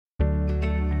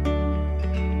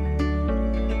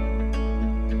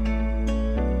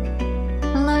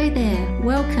there,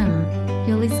 welcome.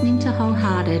 You're listening to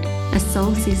Wholehearted, a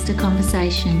Soul Sister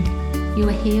Conversation. You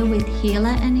are here with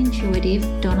healer and intuitive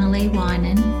Donnelly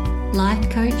Winan, life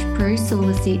coach Prue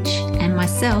Sulicic, and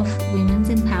myself, women's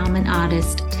empowerment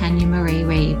artist Tanya Marie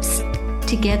Reeves.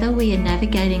 Together we are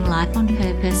navigating life on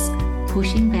purpose,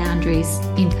 pushing boundaries,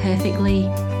 imperfectly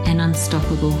and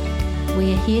unstoppable.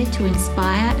 We are here to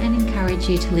inspire and encourage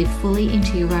you to live fully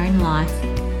into your own life,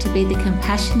 to be the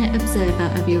compassionate observer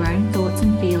of your own thoughts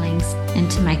and feelings, and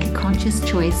to make a conscious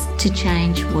choice to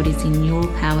change what is in your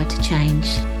power to change.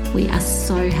 We are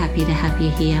so happy to have you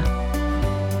here.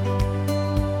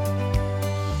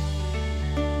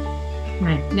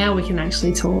 Right, now we can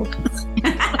actually talk.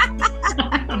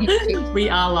 We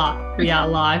are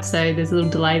live. So there's a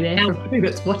little delay there for everybody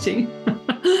that's watching.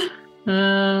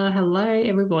 Hello,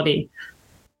 everybody.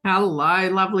 Hello,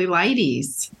 lovely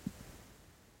ladies.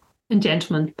 And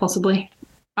gentlemen, possibly.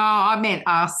 Oh, I meant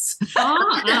us.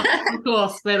 Of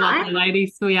course. We're lovely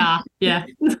ladies. We are. Yeah.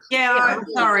 Yeah, I'm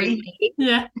sorry.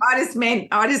 Yeah. I just meant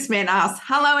us.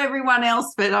 Hello, everyone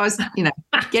else, but I was,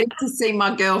 getting to see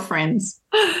my girlfriends.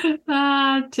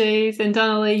 Geez. And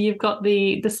Donnelly, you've got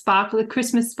the sparkle, the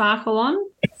Christmas sparkle on.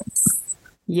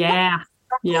 Yeah.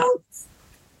 Yeah.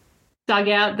 Dug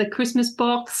out the Christmas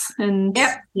box and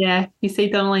yeah, you see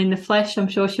Donnelly in the flesh, I'm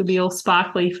sure she'll be all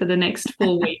sparkly for the next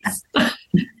 4 weeks.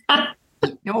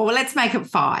 Well, let's make it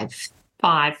 5.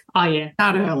 5. Oh, yeah.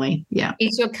 Not early. Yeah.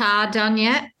 Is your car done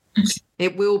yet?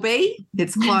 It will be.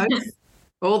 It's close.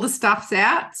 All the stuff's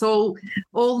out. It's all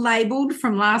labelled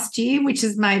from last year, which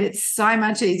has made it so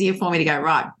much easier for me to go,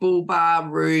 right, bull bar,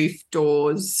 roof,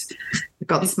 doors. I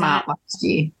got smart last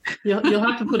year. You'll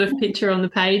have to put a picture on the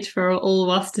page for all of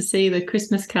us to see the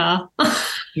Christmas car.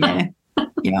 Yeah.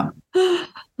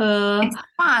 It's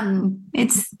fun.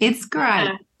 It's great.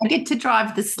 Yeah. I get to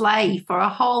drive the sleigh for a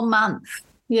whole month.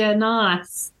 Yeah,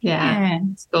 nice. Yeah.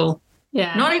 It's cool.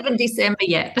 Yeah. Not even December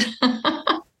yet.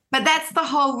 But that's the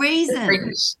whole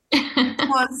reason.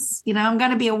 Because, I'm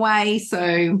going to be away, so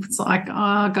it's like,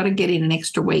 I've got to get in an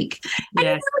extra week.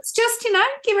 And it's just,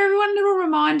 give everyone a little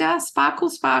reminder, sparkle,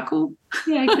 sparkle.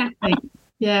 Yeah, exactly.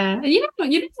 Yeah. And you know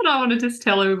what I want to just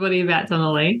tell everybody about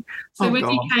Donnelly? So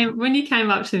when you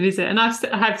came up to visit, and I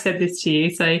have said this to you,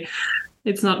 so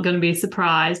it's not going to be a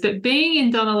surprise, but being in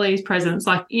Donnelly's presence,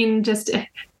 like I just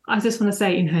want to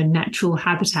say in her natural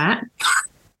habitat,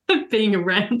 being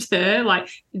around her, like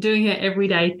doing her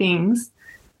everyday things,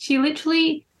 she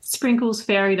literally sprinkles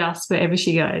fairy dust wherever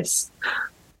she goes.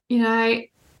 We're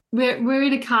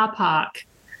in a car park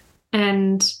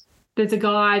and there's a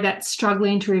guy that's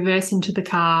struggling to reverse into the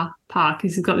car park.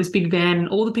 He's got this big van and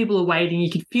all the people are waiting.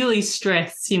 You can feel his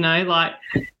stress,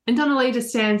 and Donnelly just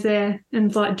stands there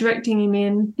and like directing him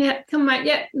in. Yeah, come mate.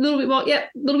 Yeah, a little bit more. Yeah,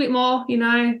 a little bit more,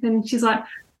 And she's like,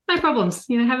 no problems,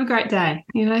 have a great day,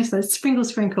 so sprinkle,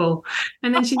 sprinkle.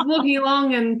 And then she's walking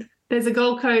along and there's a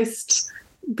Gold Coast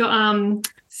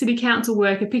city council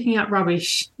worker picking up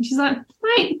rubbish. And she's like,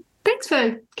 mate, thanks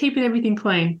for keeping everything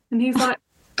clean. And he's like,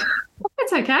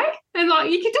 that's okay. And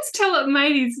like, you could just tell it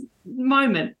made his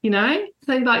moment,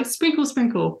 So like sprinkle,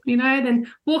 sprinkle, then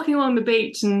walking along the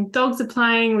beach and dogs are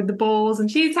playing with the balls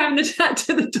and she's having a chat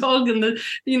to the dog and the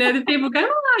people go,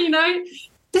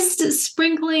 just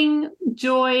sprinkling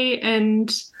joy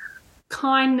and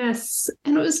kindness,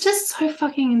 and it was just so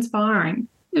fucking inspiring.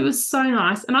 It was so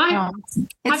nice, and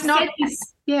it's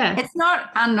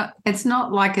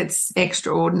not like it's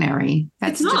extraordinary.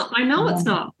 It's not. I know it's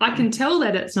not. I can tell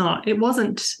that it's not. It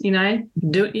wasn't.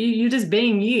 You're just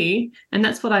being you, and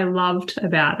that's what I loved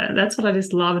about it. That's what I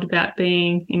just loved about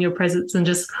being in your presence and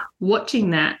just watching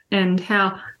that, and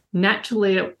how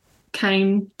naturally it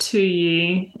came to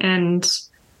you, and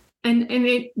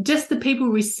it just the people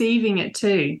receiving it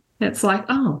too. It's like,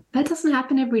 oh, that doesn't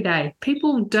happen every day.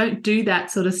 People don't do that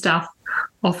sort of stuff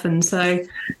often. So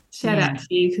shout out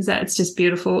to you, because that's just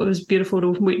beautiful. It was beautiful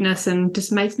to witness and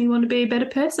just makes me want to be a better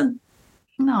person.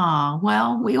 Oh,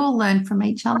 well, we all learn from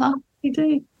each other. We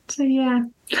do. So, yeah,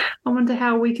 I wonder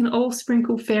how we can all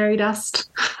sprinkle fairy dust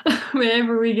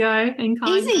wherever we go. And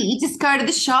easy. You just go to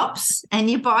the shops and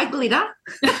you buy glitter.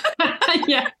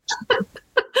 Yeah.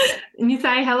 And you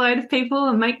say hello to people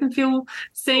and make them feel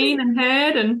seen and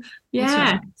heard and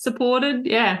supported.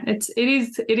 Yeah, it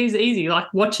is easy. Like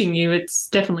watching you, it's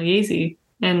definitely easy.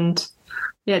 And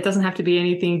it doesn't have to be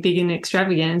anything big and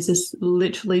extravagant. It's just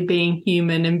literally being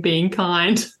human and being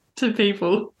kind to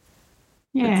people.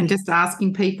 Yeah, and just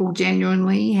asking people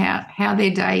genuinely how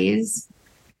their day is.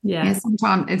 Yeah.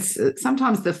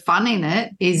 Sometimes the fun in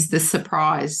it is the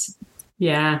surprise.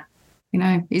 Yeah.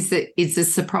 Is the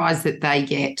surprise that they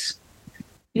get.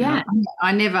 Yeah.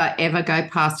 I never, ever go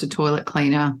past a toilet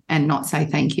cleaner and not say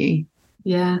thank you.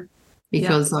 Yeah.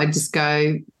 Because I just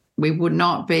go, we would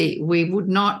not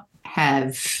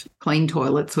have clean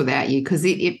toilets without you, because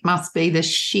it must be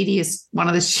one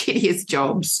of the shittiest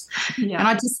jobs. Yeah. And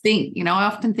I just think, I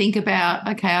often think about,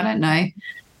 okay, I don't know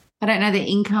their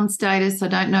income status. I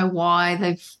don't know why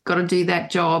they've got to do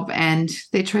that job, and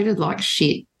they're treated like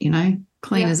shit,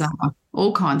 Cleaners are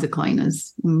all kinds of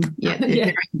cleaners. Yeah, they're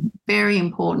very, very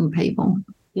important people.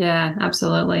 Yeah,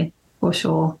 absolutely, for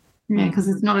sure. Yeah, because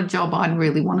it's not a job I'd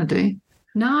really want to do.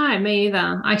 No, me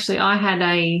either. Actually, I had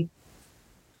a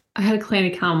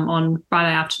cleaner come on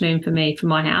Friday afternoon for me from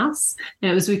my house,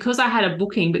 and it was because I had a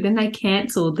booking, but then they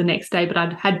cancelled the next day, but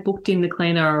I had booked in the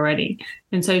cleaner already.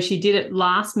 And so she did it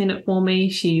last minute for me.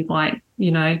 She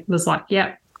was like,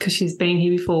 yep, because she's been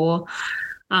here before.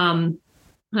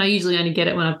 I usually only get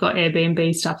it when I've got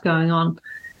Airbnb stuff going on.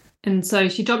 And so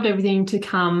she dropped everything to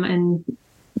come and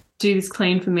do this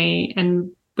clean for me.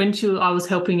 And when I was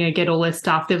helping her get all their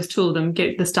stuff, there was two of them,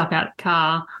 get the stuff out the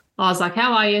car. I was like,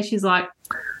 how are you? She's like,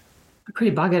 I'm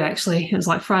pretty buggered, actually. It was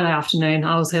like Friday afternoon.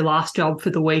 I was her last job for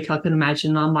the week, I can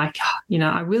imagine. I'm like,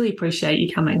 I really appreciate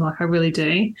you coming. Like, I really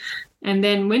do. And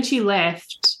then when she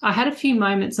left, I had a few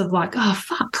moments of like, oh,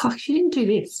 fuck, like she didn't do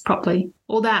this properly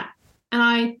or that. And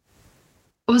I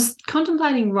was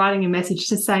contemplating writing a message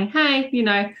to say, hey,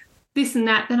 this and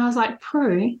that. Then I was like,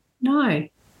 Prue, no,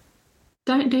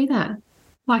 don't do that.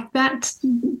 Like that,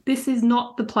 this is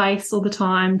not the place or the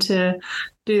time to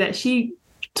do that. She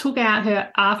took out her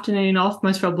afternoon off,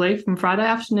 most probably from Friday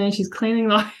afternoon. She's cleaning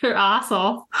like her ass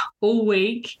off all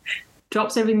week,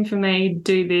 drops everything for me,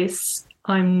 do this.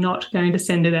 I'm not going to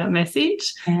send her that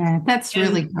message. Yeah, that's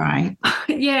really great.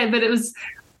 Yeah, but it was,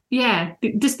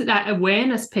 just that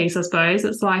awareness piece, I suppose.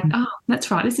 It's like, oh,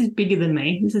 that's right, this is bigger than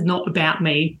me. This is not about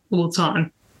me all the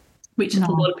time, which a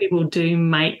lot of people do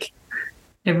make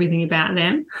everything about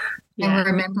them. Yeah. And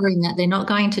remembering that they're not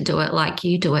going to do it like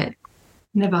you do it.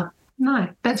 Never. No,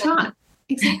 that's right.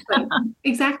 Exactly.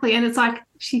 Exactly. And it's like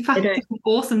she fucking did an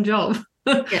awesome job,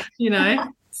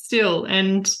 still.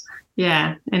 And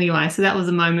anyway, so that was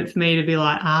a moment for me to be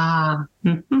like,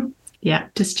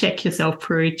 just check yourself,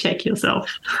 Prue, check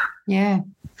yourself. Yeah.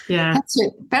 Yeah. That's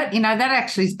it. That, that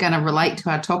actually is going to relate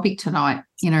to our topic tonight,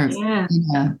 in a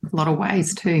lot of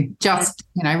ways too. Just,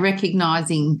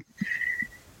 recognising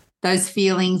those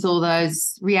feelings or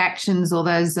those reactions or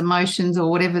those emotions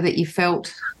or whatever that you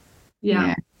felt.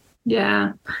 Yeah.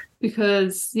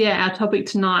 Because, our topic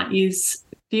tonight is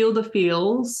feel the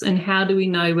feels and how do we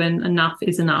know when enough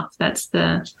is enough. That's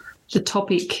the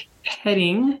topic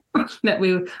heading that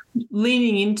we're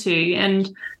leaning into. And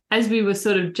as we were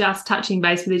sort of just touching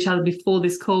base with each other before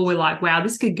this call, we're like, wow,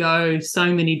 this could go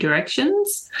so many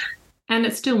directions, and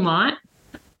it still might.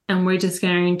 And we're just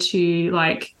going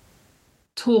to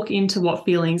talk into what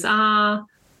feelings are,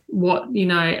 what,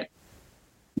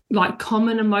 like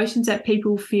common emotions that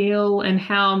people feel and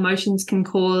how emotions can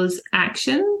cause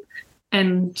action.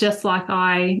 And just like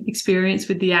I experienced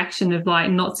with the action of like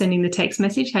not sending the text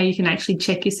message, how you can actually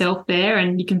check yourself there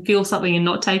and you can feel something and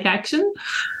not take action.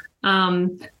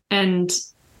 The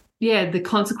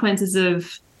consequences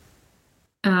of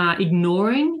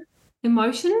ignoring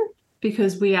emotion,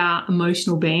 because we are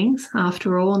emotional beings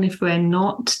after all. And if we're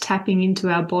not tapping into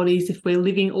our bodies, if we're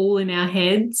living all in our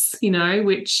heads,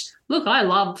 which, look, I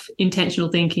love intentional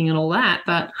thinking and all that,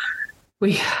 but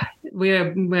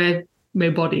we're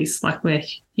bodies, like we're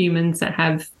humans that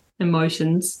have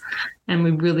emotions, and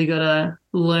we've really got to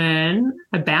learn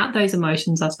about those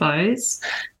emotions, I suppose,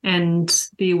 and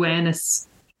the awareness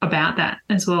about that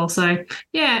as well. So,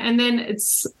 and then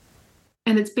it's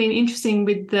been interesting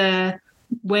with the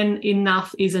when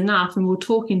enough is enough, and we'll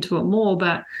talk into it more,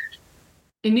 but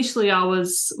initially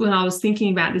when I was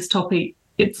thinking about this topic,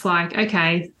 it's like,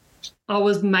 okay, I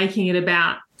was making it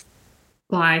about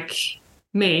like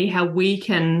me, how we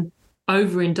can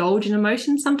overindulge in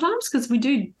emotions sometimes, because we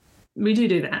do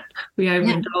that. We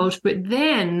overindulge. But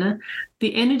then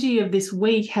the energy of this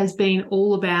week has been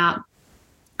all about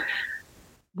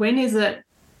when is it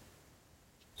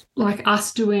like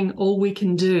us doing all we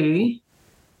can do,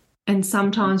 and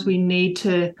sometimes we need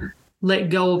to let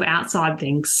go of outside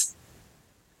things.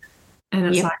 And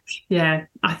it's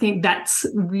I think that's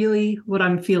really what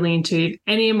I'm feeling into. If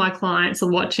any of my clients are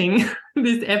watching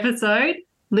this episode,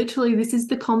 literally this is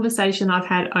the conversation I've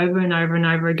had over and over and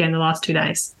over again the last 2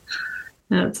 days.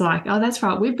 And it's like, oh, that's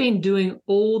right. We've been doing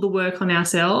all the work on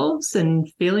ourselves and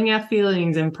feeling our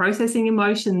feelings and processing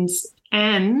emotions,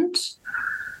 and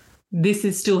this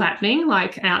is still happening.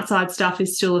 Like outside stuff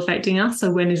is still affecting us. So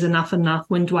when is enough enough?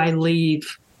 When do I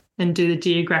leave and do the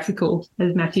geographical,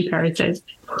 as Matthew Perry says.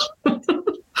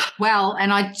 Well,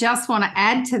 and I just want to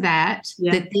add to that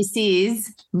that this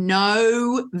is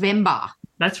November.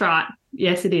 That's right.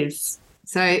 Yes, it is.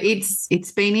 So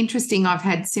it's been interesting. I've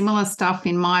had similar stuff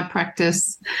in my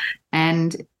practice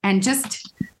and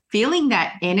just feeling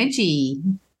that energy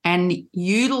and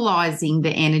utilizing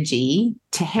the energy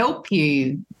to help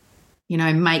you,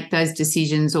 make those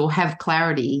decisions or have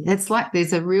clarity. It's like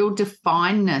there's a real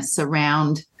definedness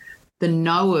around the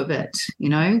know of it,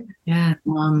 Yeah.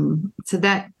 So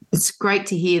that it's great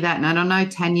to hear that. And I know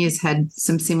Tanya's had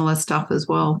some similar stuff as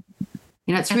well.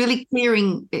 It's really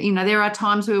clearing, there are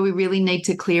times where we really need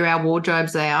to clear our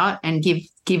wardrobes out and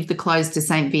give the clothes to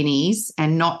St. Vinny's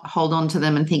and not hold on to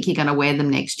them and think you're going to wear them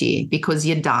next year because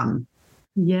you're done.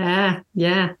 Yeah,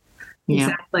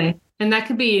 exactly. And that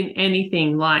could be in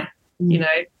anything like,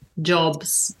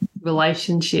 jobs,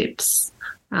 relationships,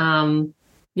 new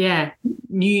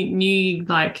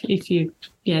like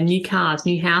new cars,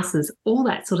 new houses, all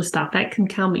that sort of stuff that can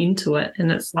come into it.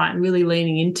 And it's like really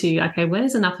leaning into, okay,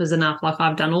 where's enough is enough? Like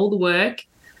I've done all the work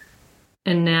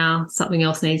and now something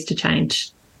else needs to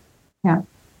change. Yeah.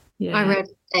 I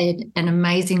read an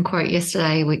amazing quote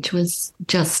yesterday, which was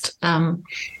just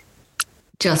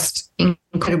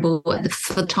incredible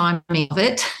for the timing of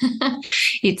it.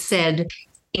 It said,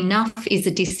 enough is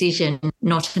a decision,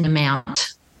 not an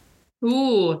amount.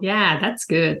 Ooh, yeah, that's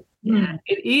good. Yeah,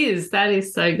 it is. That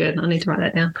is so good. I need to write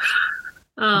that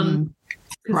down.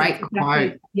 Great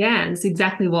quote. Yeah, it's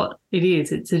exactly what it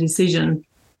is. It's a decision,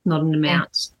 not an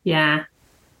amount. Yeah.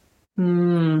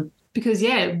 Because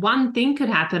one thing could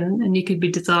happen and you could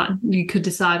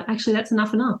decide actually that's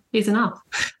enough is enough.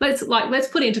 Let's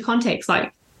put it into context.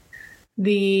 Like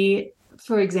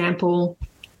for example,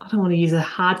 I don't want to use a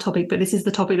hard topic, but this is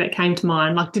the topic that came to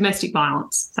mind, like domestic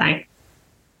violence, say.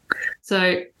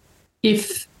 So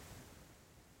if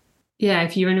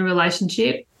you're in a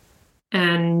relationship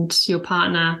and your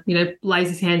partner, lays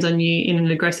his hands on you in an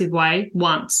aggressive way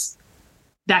once,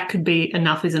 that could be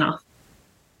enough is enough.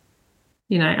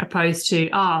 Opposed to,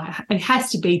 it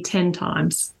has to be 10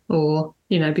 times or,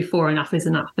 before enough is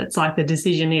enough. It's like the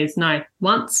decision is, no,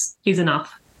 once is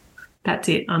enough. That's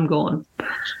it. I'm gone.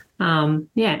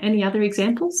 Any other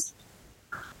examples?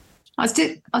 I was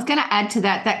going to add to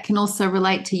that. That can also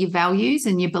relate to your values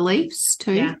and your beliefs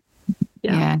too.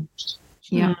 Yeah.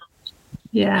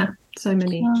 So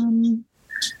many.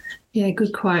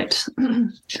 Good quote.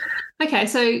 Okay,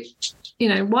 so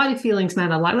why do feelings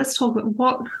matter? Like, let's talk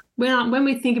about when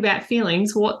we think about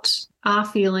feelings. What are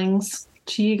feelings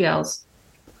to you girls?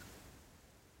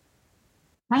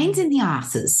 Pains in the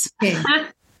asses. Yeah.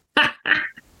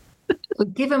 We'll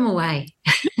give them away.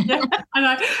 Yeah, I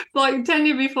know. Like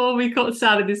Tanya, before we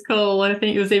started this call, I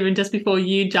think it was even just before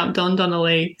you jumped on,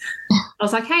 Donnelly. I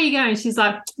was like, "How are you going?" She's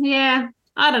like, "Yeah,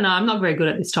 I don't know. I'm not very good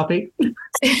at this topic."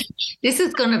 This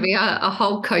is going to be a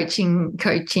whole coaching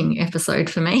episode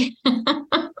for me.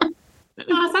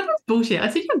 Oh, that's bullshit. I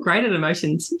said you're great at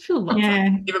emotions. You feel lots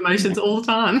of emotions all the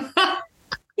time.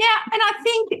 Yeah, and I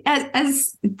think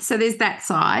as so there's that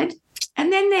side,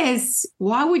 and then there's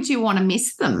why would you want to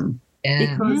miss them?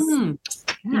 Yeah.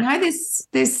 Because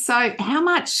there's so how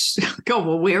much. God,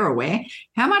 well, we're aware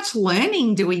how much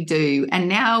learning do we do, and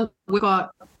now we've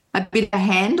got a bit of a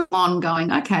handle on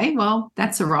going. Okay, well,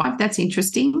 that's arrived. That's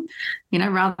interesting.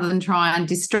 Rather than try and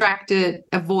distract it,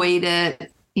 avoid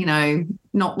it.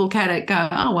 Not look at it, go,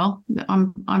 oh, well,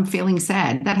 I'm feeling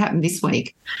sad. That happened this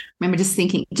week. I remember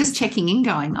just checking in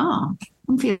going, oh,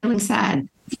 I'm feeling sad.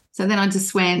 So then I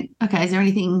just went, okay, is there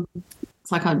anything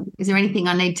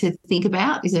I need to think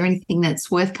about? Is there anything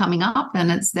that's worth coming up? And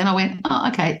then I went, oh,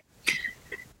 okay,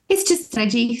 it's just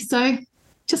energy. So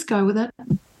just go with it.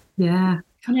 Yeah.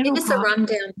 Give us a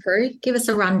rundown, Prue. Give us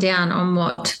a rundown on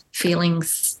what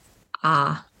feelings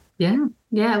are. Yeah.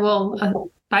 Yeah. Well,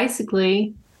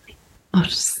 basically,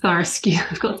 sorry,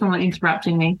 I've got someone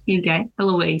interrupting me. Here you go.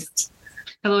 Eloise,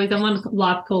 I'm on a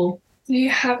live call. Do you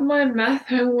have my math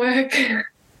homework? It's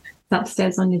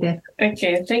upstairs on your desk.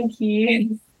 Okay, thank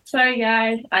you. Sorry,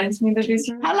 guys. I just need to do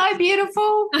some. Hello,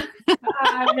 beautiful.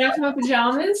 I'm going for my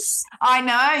pajamas. I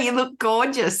know. You look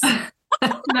gorgeous.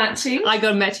 Matching. I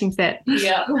got a matching set.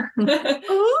 Yeah.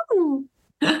 Ooh.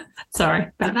 Sorry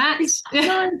about that.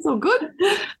 No, it's all good.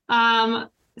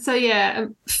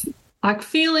 Like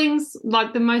feelings,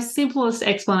 like the most simplest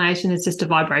explanation is just a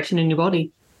vibration in your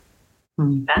body.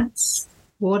 That's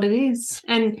what it is.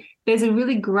 And there's a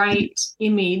really great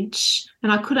image,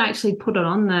 and I could actually put it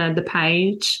on the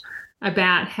page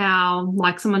about how,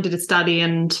 like, someone did a study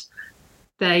and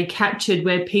they captured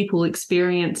where people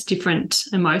experience different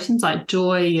emotions, like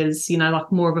joy is,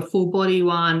 like more of a full body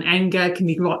one. Anger can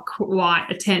be quite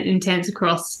intense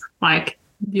across like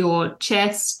your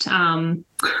chest. All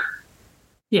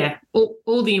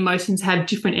the emotions have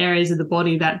different areas of the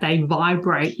body that they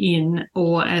vibrate in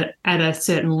or at a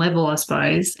certain level, I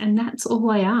suppose. And that's all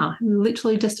they are,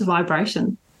 literally just a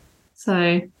vibration.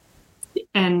 So,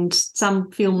 and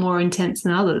some feel more intense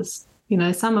than others.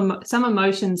 Some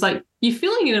emotions, like you're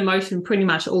feeling an emotion pretty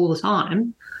much all the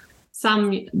time.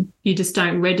 Some you just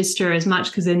don't register as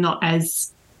much because they're not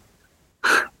as,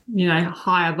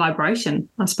 higher vibration,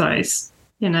 I suppose.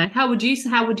 How would you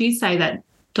say that,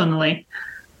 Donnelly?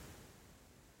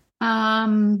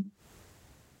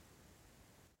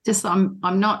 Just I'm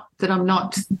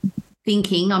not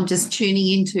thinking. I'm just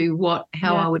tuning into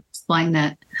how I would explain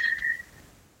that.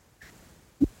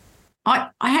 I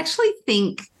actually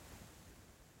think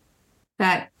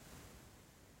that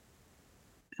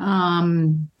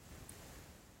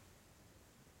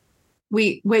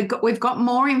we've got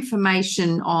more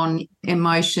information on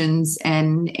emotions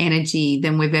and energy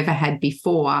than we've ever had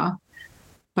before,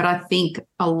 but I think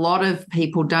a lot of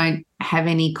people don't have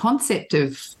any concept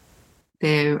of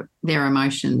their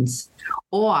emotions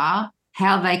or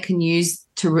how they can use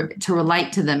to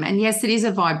relate to them. And yes, it is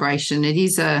a vibration. It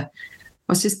is I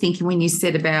was just thinking when you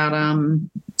said about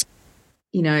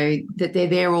that they're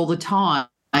there all the time.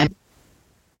 I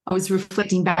was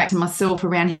reflecting back to myself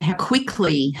around how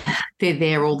quickly they're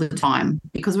there all the time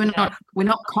because we're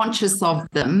not conscious of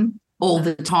them all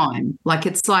the time. Like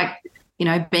it's like,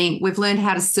 we've learned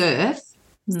how to surf.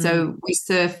 So we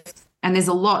surf and there's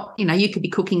a lot, you could be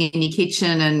cooking in your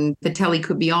kitchen and the telly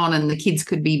could be on and the kids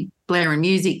could be blaring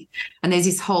music and there's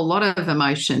this whole lot of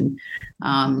emotion.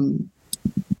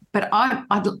 But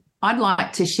I'd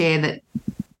like to share that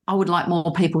I would like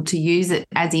more people to use it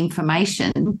as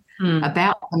information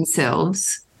about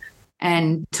themselves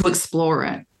and to explore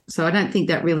it. So I don't think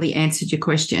that really answered your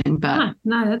question, but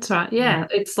no, that's right. Yeah,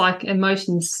 it's like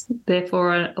emotions,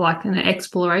 therefore, like an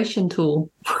exploration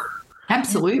tool.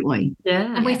 Absolutely.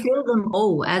 Yeah, and we feel them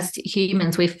all as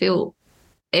humans. We feel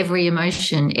every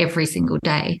emotion every single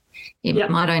day.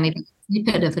 It might only be a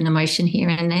snippet of an emotion here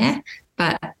and there,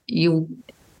 but you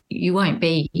won't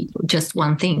be just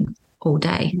one thing all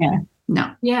day. Yeah.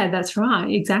 No. Yeah, that's right.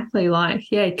 Exactly. Like,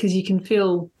 because you can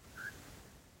feel,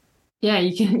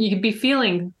 you can be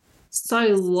feeling so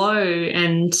low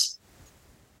and,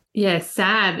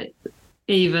 sad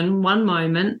even one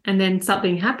moment, and then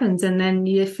something happens and then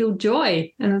you feel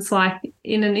joy and it's like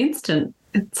in an instant.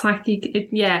 It's like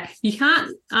you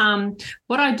can't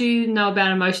what I do know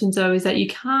about emotions though is that you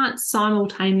can't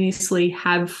simultaneously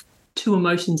have two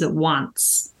emotions at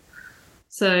once.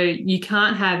 So you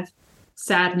can't have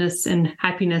sadness and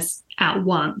happiness at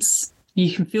once.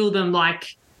 You can feel them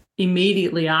like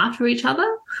immediately after each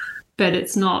other, but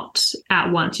it's not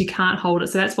at once. You can't hold it.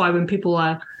 So that's why when people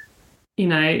are,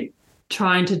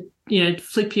 trying to,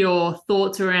 flip your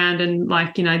thoughts around and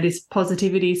like, this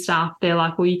positivity stuff, they're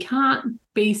like, well, you can't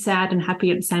be sad and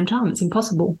happy at the same time. It's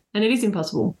impossible. And it is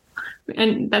impossible.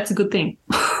 And that's a good thing.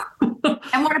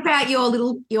 And what about your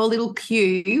little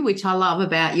cue, which I love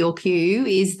about your cue,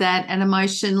 is that an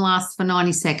emotion lasts for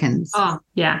 90 seconds. Oh,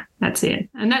 yeah, that's it.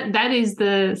 And that is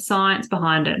the science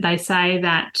behind it. They say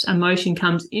that emotion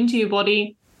comes into your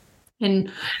body,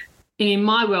 and in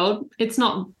my world, it's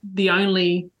not the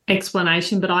only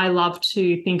explanation, but I love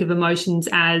to think of emotions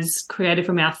as created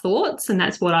from our thoughts, and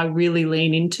that's what I really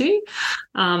lean into.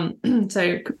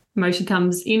 So emotion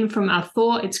comes in from our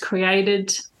thought. It's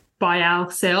created by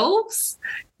ourselves,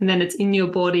 and then it's in your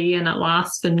body and it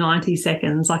lasts for 90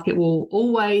 seconds. Like it will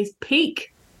always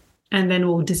peak and then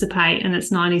will dissipate, and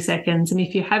it's 90 seconds. And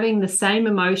if you're having the same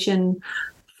emotion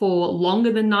for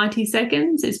longer than 90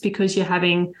 seconds, it's because you're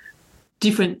having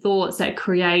different thoughts that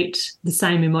create the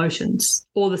same emotions,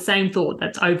 or the same thought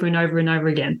that's over and over and over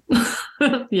again.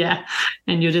 Yeah.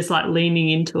 And you're just like leaning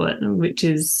into it, which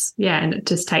is, and it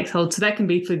just takes hold. So that can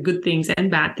be for good things and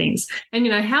bad things. And,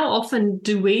 how often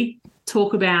do we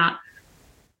talk about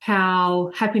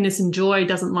how happiness and joy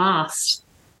doesn't last?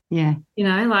 Yeah.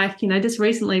 Just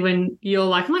recently when you're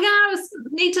like, oh my God, I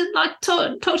need to like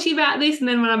talk to you about this. And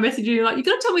then when I message you, like, you've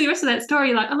got to tell me the rest of that story.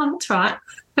 You're like, oh, that's right.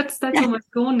 That's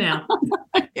almost gone now.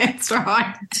 That's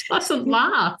right. It doesn't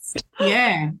last.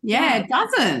 Yeah, it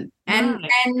doesn't. And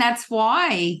that's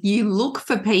why you look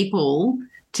for people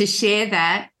to share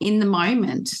that in the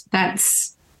moment.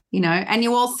 That's, and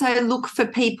you also look for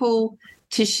people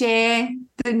to share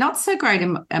the not so great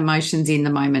emotions in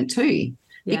the moment too.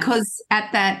 Yeah. Because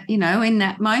at that, in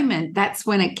that moment, that's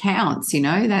when it counts,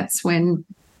 that's when,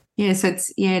 so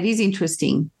it is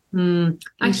interesting.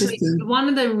 Actually, one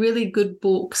of the really good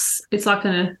books, it's like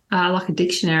a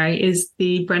dictionary, is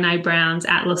the Brené Brown's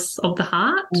Atlas of the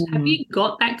Heart. Have you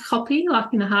got that copy,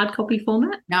 like in a hard copy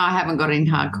format? No, I haven't got it in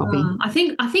hard copy. I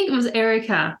think it was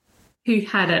Erica who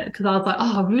had it, because I was like,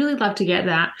 I'd really love to get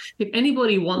that. If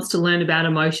anybody wants to learn about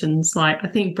emotions, like I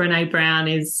think Brené Brown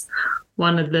is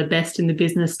one of the best in the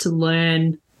business to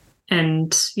learn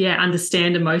and,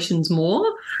 understand emotions more.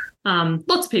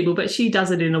 Lots of people, but she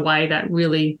does it in a way that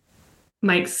really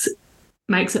makes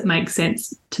it make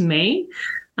sense to me.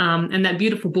 And that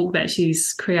beautiful book that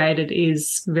she's created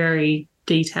is very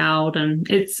detailed, and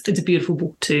it's a beautiful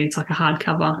book too. It's like a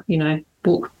hardcover,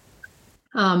 book.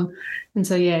 And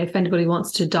so, if anybody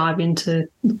wants to dive into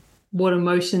what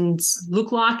emotions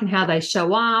look like and how they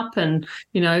show up, and,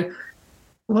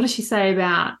 what does she say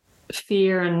about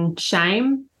fear and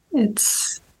shame?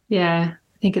 I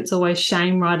think it's always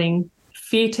shame riding.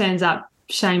 Fear turns up,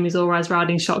 shame is always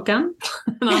riding shotgun.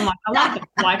 And I'm like, I like it.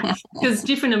 Like, because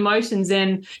different emotions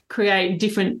then create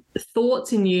different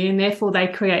thoughts in you, and therefore they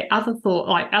create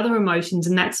other emotions.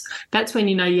 And that's when,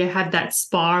 you have that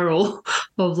spiral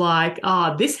of like,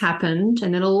 this happened.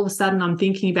 And then all of a sudden I'm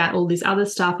thinking about all this other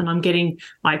stuff, and I'm getting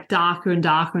like darker and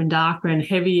darker and darker and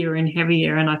heavier,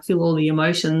 and I feel all the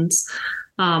emotions.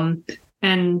 The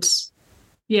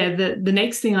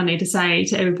next thing I need to say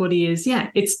to everybody is,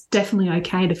 it's definitely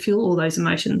okay to feel all those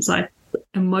emotions. Like,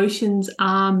 emotions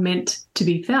are meant to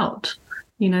be felt.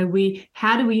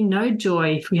 How do we know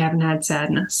joy if we haven't had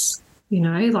sadness?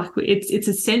 It's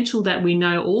essential that we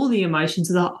know all the emotions,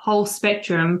 the whole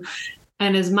spectrum.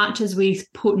 And as much as we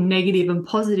put negative and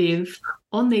positive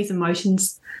on these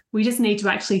emotions, we just need to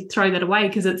actually throw that away,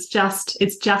 because it's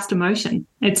just emotion.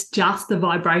 It's just the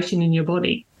vibration in your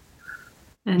body.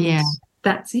 And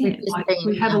that's it.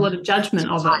 We have a lot of judgment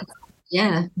of it.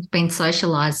 Yeah, it's been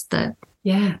socialised that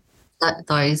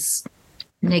those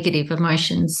negative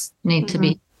emotions need to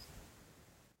be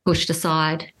pushed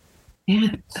aside.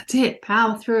 Yeah, that's it.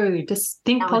 Power through. Just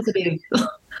think positive.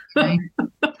 Do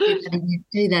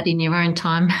that in your own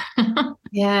time.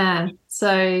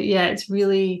 So, it's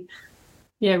really,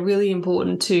 really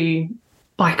important to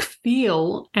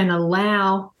feel and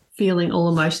allow feeling all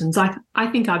emotions. I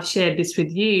think I've shared this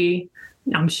with you,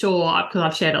 I'm sure, because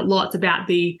I've shared it lots, about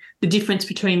the difference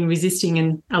between resisting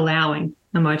and allowing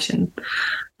emotion.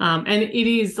 And it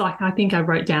is I think I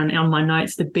wrote down on my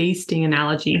notes the bee sting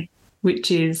analogy,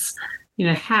 which is,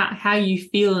 how you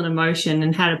feel an emotion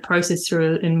and how to process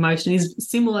through an emotion is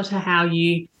similar to how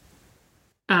you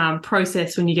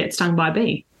process when you get stung by a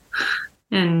bee.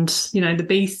 And, the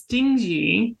bee stings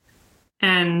you,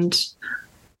 and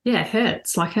it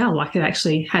hurts like hell. Like, it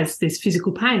actually has this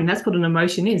physical pain. That's what an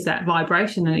emotion is, that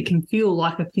vibration, and it can feel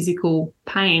like a physical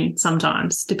pain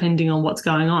sometimes, depending on what's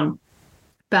going on.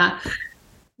 But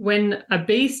when a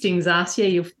bee stings us,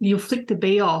 you'll flick the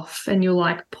bee off and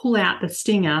you'll pull out the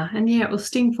stinger, and it will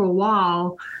sting for a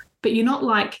while, but you're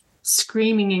not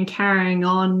screaming and carrying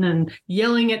on and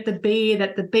yelling at the bee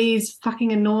that the bee's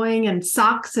fucking annoying and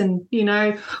sucks, and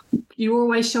you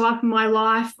always show up in my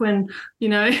life when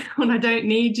when I don't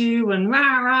need you, and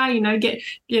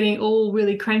getting all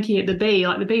really cranky at the bee.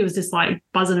 Like, the bee was just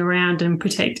buzzing around and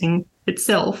protecting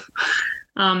itself,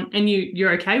 and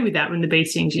you're okay with that when the bee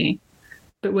stings you.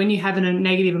 But when you have a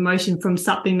negative emotion from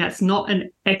something that's not an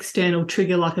external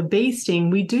trigger like a bee sting,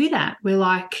 we do that. We're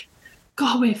like,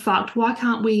 God, we're fucked. Why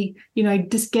can't we,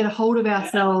 just get a hold of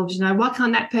ourselves? Why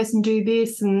can't that person do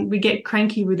this? And we get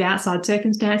cranky with outside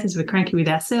circumstances. We're cranky with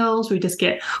ourselves. We just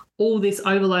get all this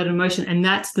overloaded emotion, and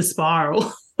that's the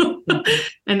spiral.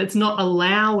 And it's not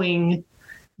allowing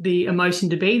the emotion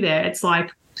to be there. It's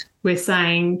like we're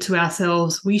saying to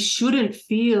ourselves, we shouldn't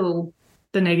feel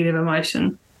the negative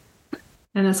emotion.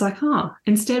 And it's like,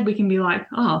 instead we can be like,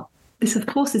 of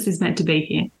course this is meant to be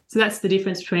here. So that's the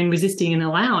difference between resisting and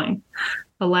allowing.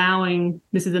 Allowing,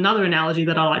 this is another analogy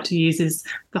that I like to use, is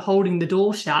the holding the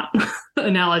door shut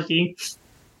analogy.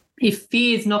 If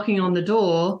fear's knocking on the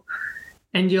door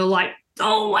and you're like,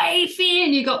 go away, fear,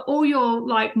 and you got all your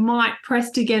might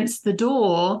pressed against the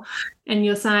door, and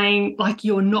you're saying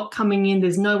you're not coming in,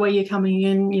 there's no way you're coming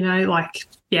in,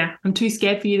 I'm too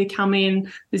scared for you to come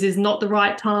in, this is not the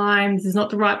right time, this is not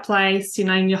the right place,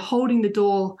 and you're holding the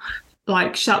door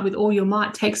shut with all your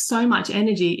might. Takes so much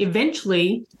energy.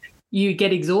 Eventually you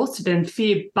get exhausted and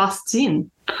fear busts in,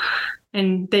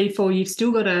 and therefore you've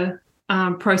still got to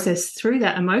process through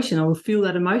that emotion or feel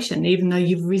that emotion, even though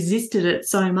you've resisted it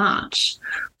so much.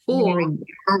 Or you're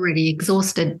already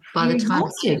exhausted by the time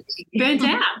you're burnt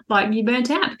out. You're burnt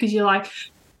out because you're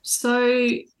so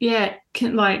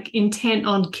like intent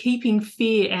on keeping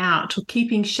fear out or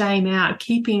keeping shame out,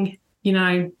 keeping,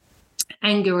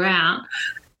 anger out,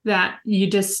 that you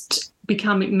just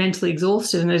become mentally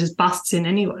exhausted and it just busts in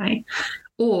anyway.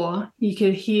 Or you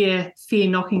could hear fear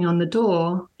knocking on the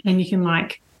door and you can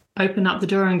like open up the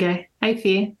door and go, "Hey,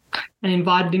 fear," and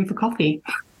invite it in for coffee.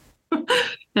 And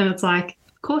it's like,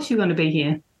 of course you're going to be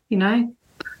here. I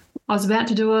was about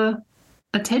to do a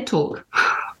TED talk,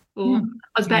 or I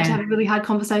was about to have a really hard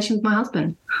conversation with my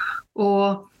husband,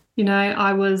 or,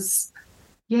 I was,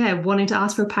 wanting to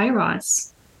ask for a pay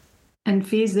rise, and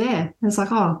fear's there. And it's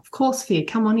like, oh, of course, fear,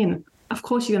 come on in. Of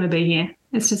course you're going to be here.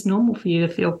 It's just normal for you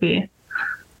to feel fear.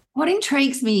 What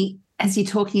intrigues me as you're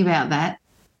talking about that,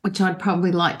 which I'd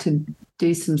probably like to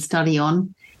do some study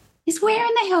on, is where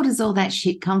in the hell does all that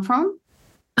shit come from?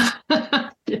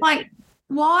 Like,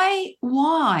 why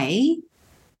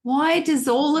does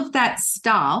all of that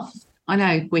stuff, I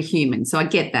know we're human, so I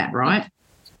get that, right?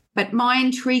 But my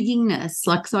intriguingness,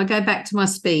 like, so I go back to my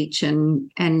speech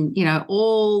and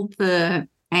all the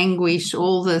anguish,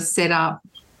 all the setup.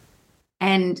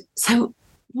 And so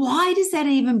why does that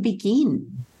even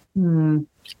begin?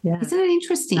 Yeah. Isn't it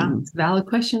interesting? That's a valid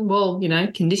question. Well,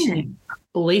 conditioning,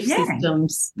 belief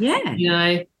systems,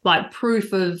 like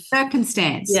proof of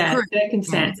circumstance. Yeah,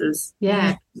 circumstances.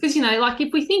 Yeah. Because, like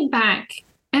if we think back,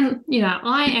 and,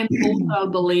 I am also a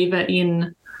believer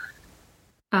in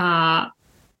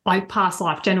like past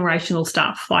life, generational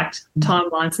stuff, like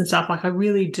timelines and stuff. Like I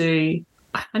really do.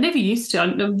 I never used to.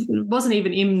 It wasn't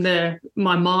even in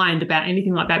my mind about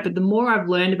anything like that. But the more I've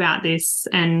learned about this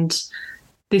and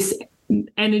this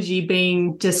energy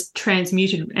being just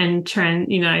transmuted and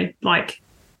like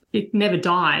it never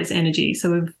dies energy.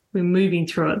 So we're moving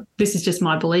through it. This is just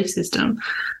my belief system.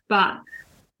 But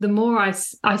the more I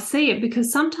see it,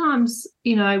 because sometimes,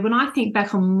 when I think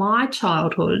back on my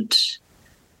childhood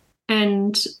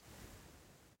and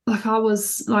like I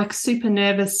was like super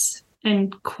nervous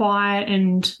and quiet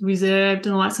and reserved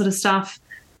and all that sort of stuff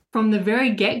from the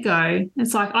very get-go,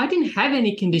 it's like I didn't have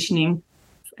any conditioning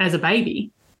as a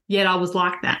baby, yet I was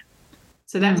like that.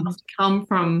 So that must come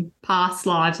from past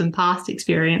lives and past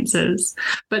experiences.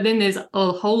 But then there's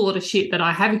a whole lot of shit that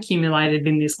I have accumulated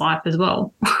in this life as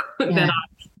well that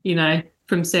I,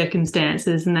 from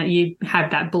circumstances, and that you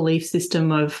have that belief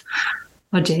system of,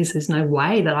 oh, geez, there's no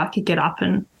way that I could get up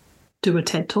and do a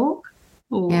TED talk,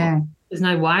 or there's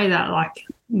no way that like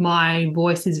my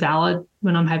voice is valid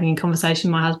when I'm having a conversation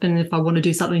with my husband if I want to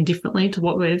do something differently to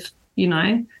what we've,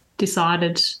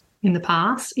 decided in the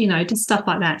past, just stuff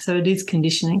like that. So it is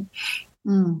conditioning.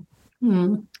 Yeah.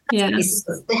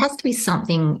 There has to be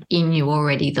something in you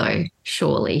already though,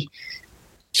 surely.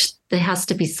 There has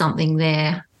to be something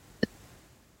there.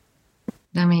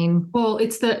 I mean,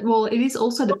 it is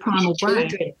also the primal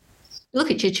brain.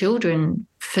 Look at your children,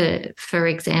 for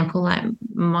example. Like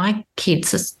my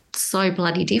kids are so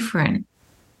bloody different,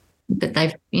 but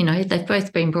they've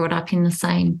both been brought up in the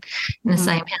same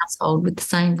same household with the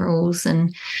same rules,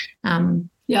 and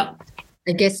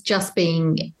I guess just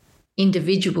being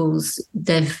individuals,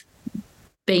 they've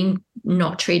been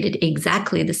not treated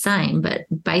exactly the same, but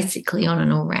basically on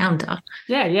an all-rounder.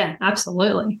 Yeah,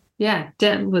 absolutely. Yeah,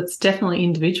 it's definitely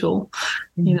individual.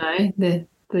 The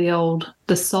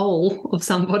soul of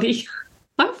somebody.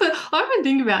 I often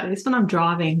think about this when I'm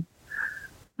driving.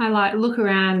 I like look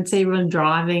around and see everyone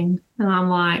driving, and I'm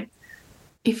like,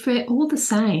 if we're all the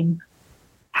same,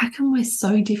 how come we're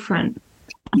so different?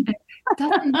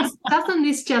 Doesn't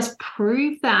this just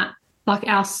prove that like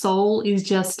our soul is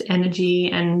just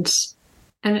energy, and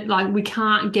like we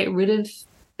can't get rid of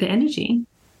the energy?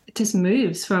 It just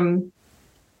moves from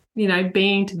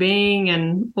being to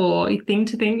being or thing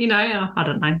to thing. I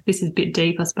don't know. This is a bit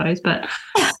deep, I suppose, but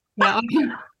I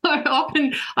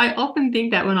often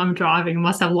think that when I'm driving, I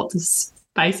must have lots of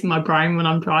space in my brain when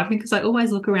I'm driving, because I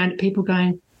always look around at people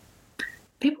going,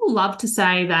 people love to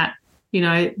say that,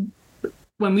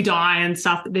 when we die and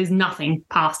stuff, that there's nothing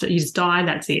past it. You just die,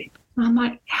 that's it. And I'm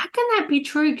like, how can that be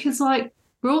true? Because, like,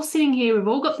 we're all sitting here, we've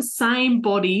all got the same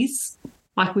bodies,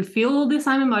 like we feel all the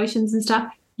same emotions and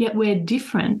stuff, yet we're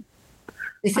different.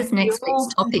 This is next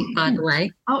week's topic, by the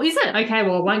way. Oh, is it? Okay,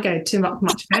 well, I won't go too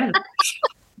much further.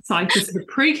 It's like just a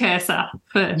precursor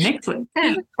for next week.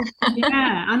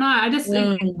 Yeah, I know.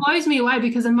 It blows me away,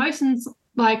 because emotions,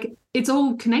 like, it's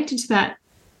all connected to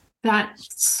that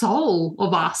soul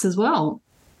of us as well.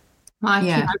 Like,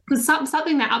 because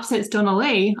something that upsets Donna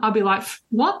Lee, I'll be like,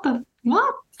 what?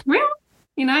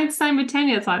 Really? Same with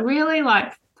Tanya. It's like, really?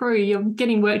 Like, Prue, you're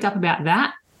getting worked up about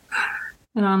that?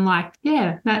 And I'm like,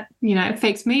 yeah, that,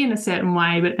 affects me in a certain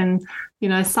way, but then,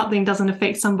 something doesn't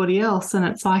affect somebody else. And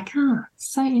it's like,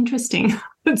 so interesting.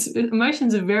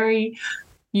 Emotions are very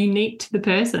unique to the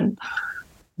person.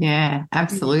 Yeah,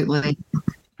 absolutely.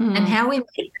 And how we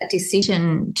make that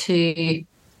decision to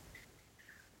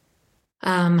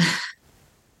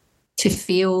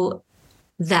feel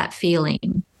that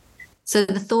feeling. So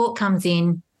the thought comes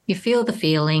in, you feel the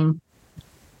feeling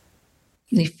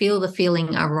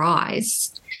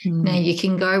arise. Now you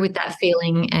can go with that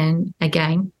feeling and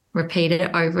again repeat it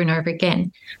over and over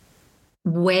again.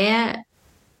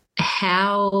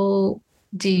 How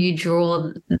do you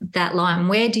draw that line?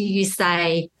 Where do you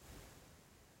say,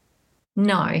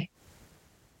 no,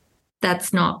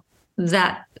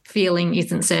 that feeling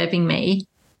isn't serving me?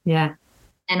 Yeah.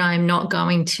 And I am not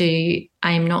going to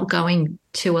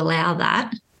allow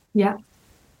that. Yeah.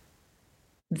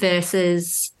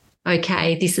 Versus,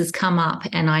 okay, this has come up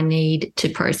and I need to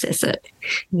process it.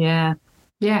 Yeah.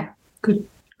 Yeah. Good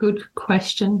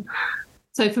question.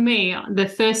 So for me, the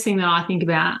first thing that I think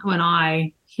about when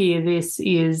I hear this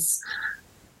is,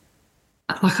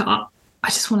 like, I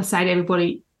just want to say to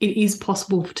everybody, it is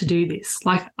possible to do this.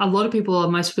 Like, a lot of people are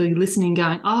most really listening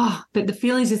going, but the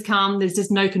feelings just come, there's just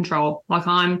no control. Like,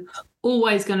 I'm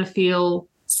always going to feel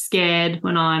scared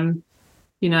when I'm,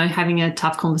 having a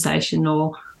tough conversation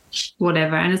or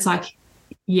whatever. And it's like,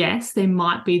 yes, there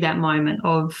might be that moment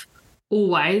of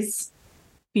always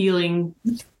feeling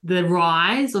the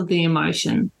rise of the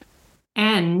emotion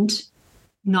and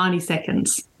 90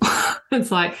 seconds.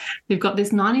 It's like you've got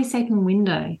this 90-second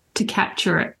window to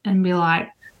capture it and be like,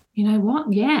 you know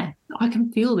what? Yeah, I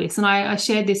can feel this. And I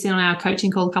shared this in our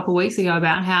coaching call a couple of weeks ago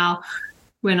about how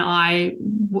when I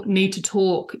need to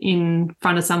talk in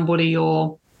front of somebody,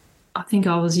 or I think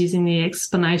I was using the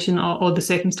explanation or the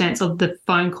circumstance of the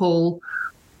phone call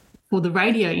for the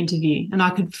radio interview, and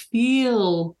I could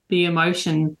feel the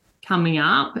emotion coming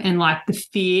up and like the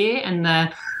fear and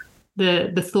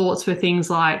the thoughts were things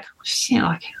like, shit,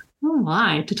 like, who am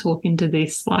I to talk into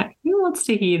this? Like, who wants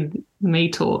to hear me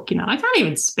talk? I can't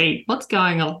even speak. What's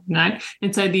going on?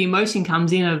 And so the emotion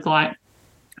comes in of like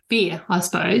fear, I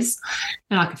suppose.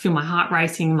 And I could feel my heart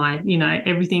racing, my,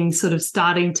 everything sort of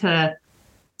starting to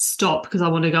stop because I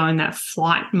want to go in that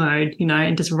flight mode,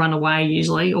 and just run away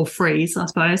usually, or freeze, I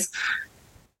suppose.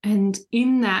 And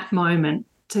in that moment,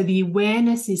 so the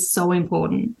awareness is so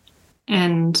important.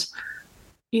 And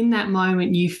in that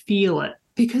moment, you feel it.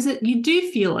 Because you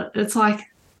do feel it. It's like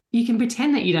you can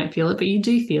pretend that you don't feel it, but you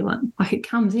do feel it. Like it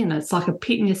comes in. It's like a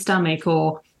pit in your stomach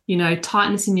or,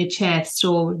 tightness in your chest,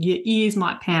 or your ears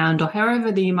might pound, or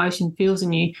however the emotion feels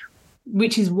in you,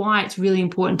 which is why it's really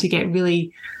important to get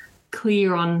really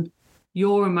clear on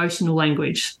your emotional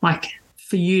language, like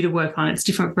for you to work on. It's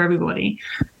different for everybody.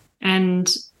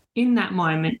 And in that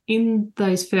moment, in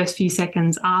those first few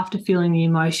seconds after feeling the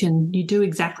emotion, you do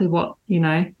exactly what,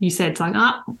 you said. It's like,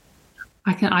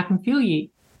 I can feel you.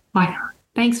 Like,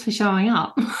 thanks for showing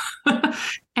up.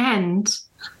 And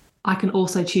I can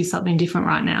also choose something different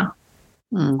right now.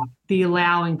 The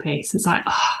allowing piece. It's like,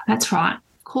 that's right.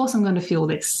 Of course I'm going to feel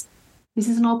this. This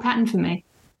is an old pattern for me.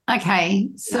 Okay.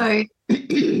 So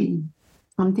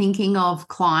I'm thinking of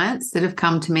clients that have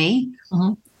come to me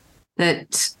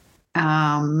that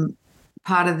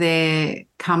part of their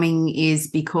coming is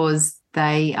because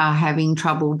they are having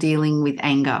trouble dealing with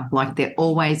anger, like they're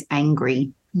always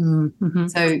angry. Mm-hmm.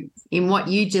 So in what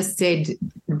you just said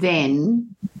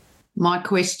then, my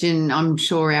question, I'm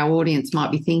sure our audience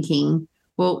might be thinking,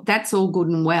 well, that's all good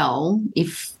and well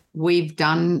if we've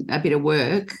done a bit of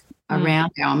work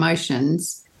around our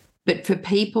emotions, but for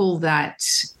people that,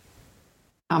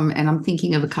 and I'm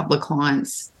thinking of a couple of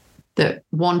clients that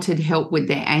wanted help with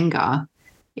their anger,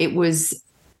 it was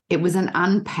an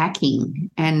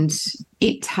unpacking, and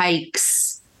it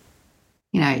takes,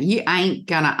 you ain't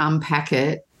going to unpack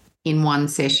it in one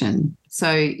session. So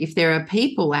if there are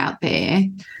people out there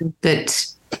that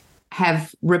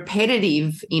have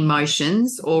repetitive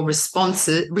emotions or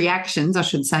reactions, I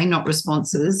should say, not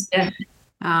responses. Yeah.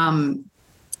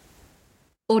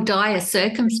 Or dire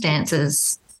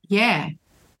circumstances. Yeah.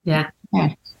 Yeah.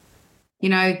 Yeah.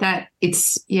 That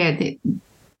it's,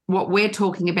 what we're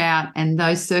talking about and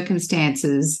those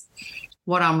circumstances,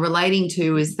 what I'm relating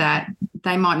to is that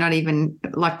they might not even,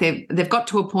 like they've got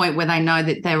to a point where they know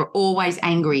that they're always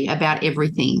angry about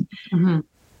everything. Mm-hmm.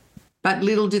 But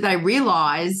little do they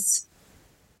realise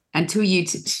until you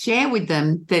share with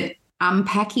them that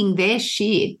unpacking their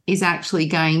shit is actually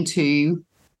going to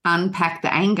unpack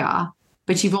the anger.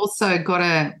 But you've also got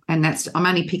to, and I'm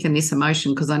only picking this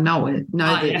emotion because I know it.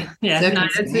 Yeah. No,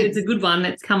 it's a good one.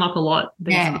 It's come up a lot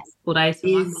these last 4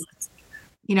 days.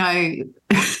 you know,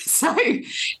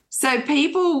 so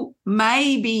people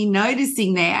may be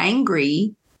noticing they're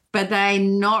angry, but they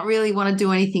not really want to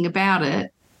do anything about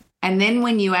it. And then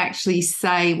when you actually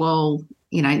say, well,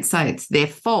 you know, say it's their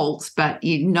fault, but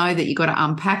you know that you've got to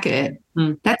unpack it,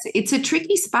 it's a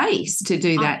tricky space to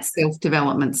do that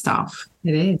self-development stuff.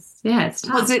 It is. Yeah, it's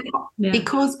tough.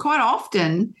 Because quite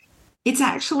often it's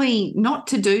actually not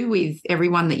to do with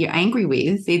everyone that you're angry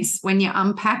with. It's when you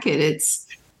unpack it, it's,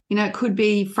 you know, it could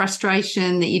be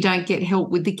frustration that you don't get help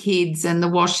with the kids and the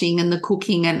washing and the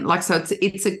cooking and so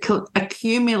it's a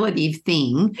cumulative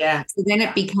thing. Yeah. So then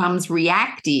it becomes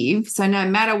reactive. So no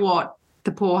matter what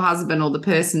the poor husband or the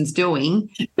person's doing,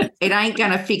 it ain't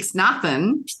going to fix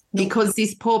nothing because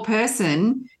this poor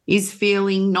person is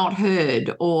feeling not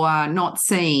heard or not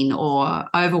seen or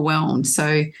overwhelmed.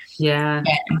 So yeah.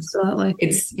 Absolutely.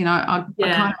 It's, you know,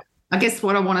 I guess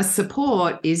what I want to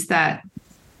support is that,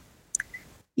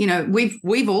 you know,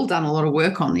 we've all done a lot of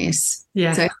work on this.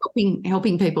 Yeah. So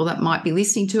helping people that might be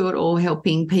listening to it, or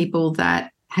helping people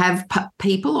that have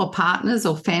people or partners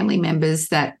or family members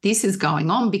that this is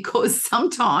going on, because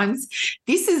sometimes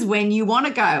this is when you want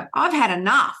to go, I've had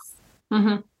enough.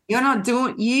 Mm-hmm.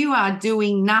 You are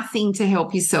doing nothing to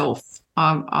help yourself.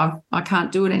 I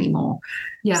can't do it anymore.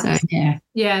 Yeah. So, yeah.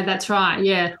 Yeah, that's right.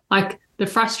 Yeah. Like the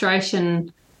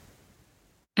frustration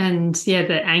and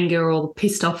the anger or the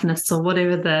pissed offness or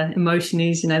whatever the emotion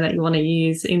is, you know, that you want to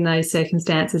use in those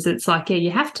circumstances. It's like,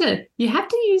 you have to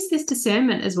use this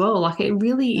discernment as well. Like it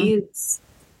really is,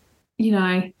 you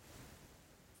know,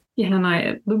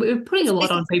 we're putting a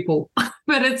lot on people,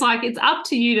 but it's like, it's up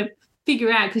to you to figure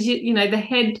out, because you know, the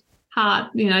head,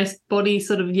 heart, you know, body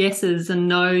sort of yeses and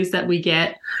nos that we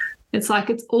get. It's like,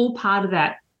 it's all part of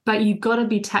that. But you've got to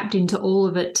be tapped into all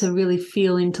of it to really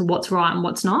feel into what's right and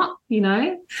what's not, you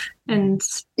know? And,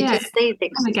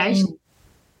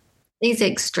 these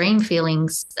extreme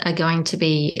feelings are going to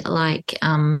be like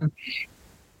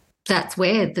that's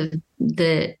where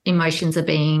the emotions are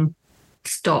being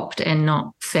stopped and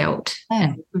not felt.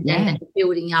 And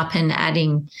building up and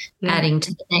adding to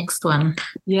the next one.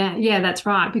 Yeah, that's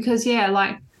right. Because,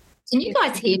 like... Can you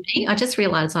guys hear me? I just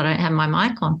realised I don't have my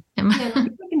mic on.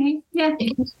 Yeah.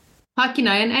 Like, you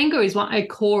know, and anger is a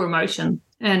core emotion,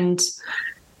 and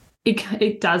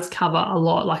it does cover a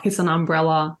lot. Like it's an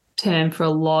umbrella term for a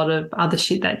lot of other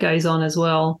shit that goes on as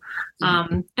well.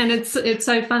 And it's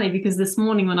so funny because this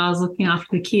morning when I was looking after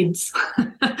the kids,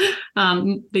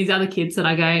 these other kids that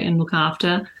I go and look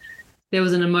after, there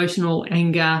was an emotional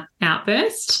anger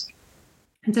outburst.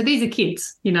 And so these are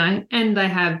kids, you know, and they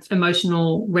have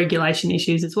emotional regulation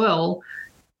issues as well.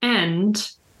 And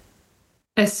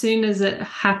as soon as it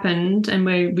happened and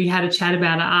we had a chat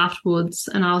about it afterwards,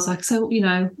 and I was like, so, you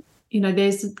know,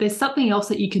 there's something else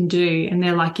that you can do. And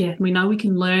they're like, yeah, we know we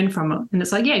can learn from it. And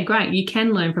it's like, yeah, great, you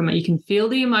can learn from it. You can feel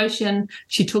the emotion.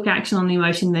 She took action on the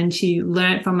emotion, then she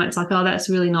learned from it. It's like, oh, that's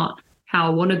really not how I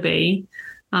want to be.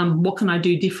 What can I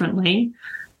do differently?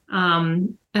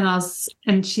 And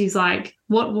she's like,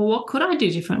 what could I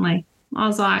do differently? I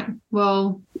was like,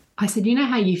 well, I said, you know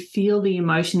how you feel the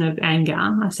emotion of anger?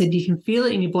 I said, you can feel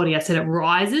it in your body. I said, it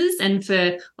rises. And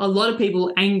for a lot of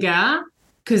people, anger,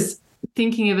 because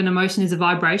thinking of an emotion as a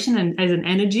vibration and as an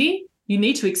energy, you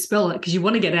need to expel it because you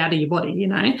want to get it out of your body, you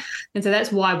know? And so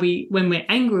that's why when we're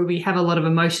angry, we have a lot of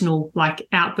emotional like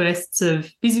outbursts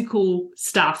of physical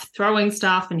stuff, throwing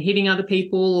stuff and hitting other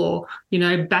people, or, you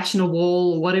know, bashing a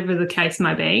wall or whatever the case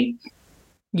may be.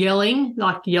 Yelling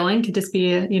could just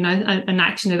be an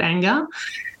action of anger.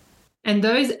 And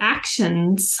those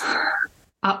actions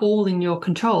are all in your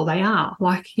control. They are,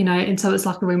 like, you know, and so it's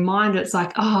like a reminder. It's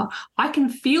like, oh, I can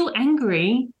feel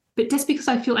angry, but just because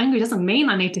I feel angry doesn't mean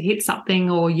I need to hit something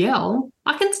or yell.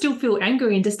 I can still feel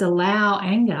angry and just allow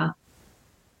anger.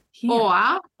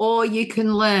 Yeah. Or you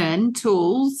can learn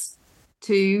tools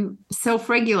to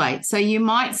self-regulate. So you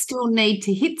might still need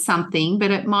to hit something, but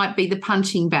it might be the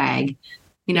punching bag,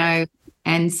 you know,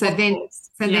 and so then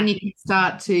you can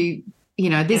start to, you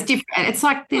know, there's different, it's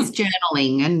like there's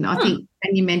journaling, and I think,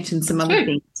 and you mentioned some other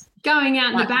things. Going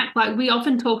out in the back, like we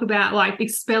often talk about like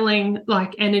expelling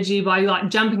like energy by like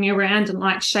jumping around and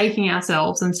like shaking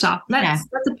ourselves and stuff. That's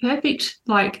a perfect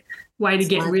like way to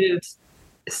get rid of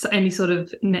any sort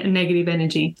of negative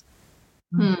energy.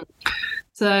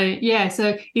 So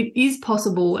it is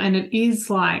possible, and it is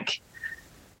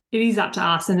up to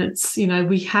us, and it's, you know,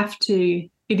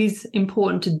 it is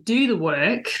important to do the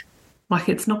work. Like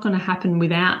it's not going to happen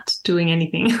without doing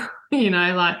anything, you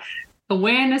know, like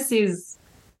awareness is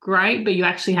great, but you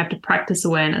actually have to practice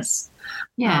awareness.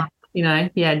 Yeah. You know,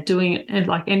 doing it,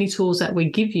 like any tools that we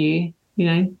give you, you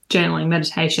know, journaling,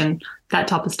 meditation, that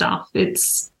type of stuff.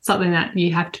 It's something that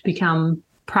you have to become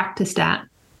practiced at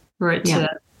for it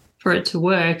to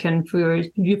work and for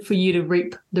you to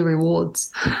reap the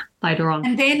rewards later on.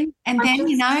 And then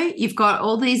you've got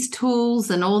all these tools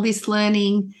and all this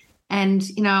learning, and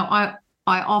I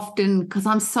often, because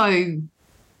I'm so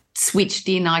switched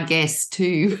in, I guess,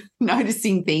 to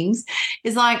noticing things,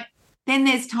 is like then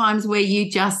there's times where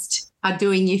you just are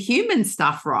doing your human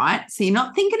stuff, right? So you're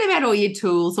not thinking about all your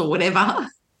tools or whatever.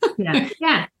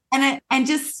 Yeah.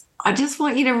 I just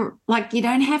want you to, like, you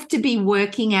don't have to be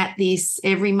working at this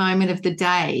every moment of the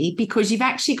day, because you've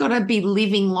actually got to be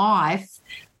living life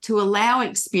to allow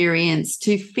experience,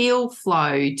 to feel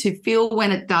flow, to feel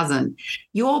when it doesn't.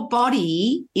 Your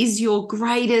body is your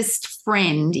greatest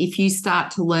friend if you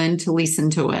start to learn to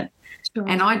listen to it. Sure.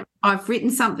 And I've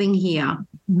written something here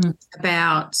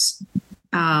about,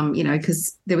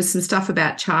 because there was some stuff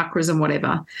about chakras and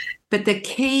whatever. But the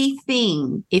key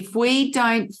thing, if we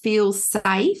don't feel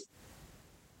safe,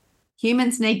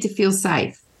 humans need to feel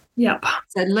safe. Yep.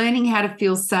 So learning how to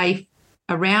feel safe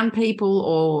around people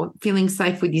or feeling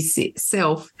safe with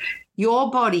yourself,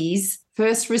 your body's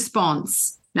first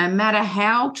response, no matter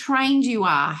how trained you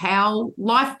are, how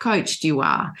life coached you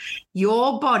are,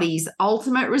 your body's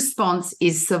ultimate response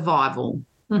is survival.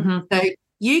 So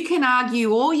you can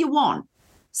argue all you want.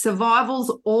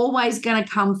 Survival's always going to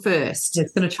come first.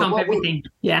 It's going to trump everything.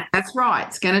 Yeah. That's right.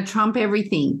 It's going to trump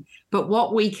everything. But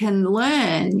what we can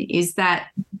learn is that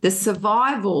the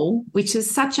survival, which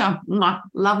is such a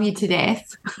love you to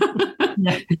death,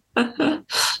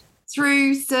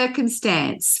 through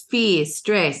circumstance, fear,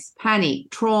 stress, panic,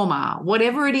 trauma,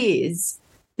 whatever it is,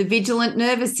 the vigilant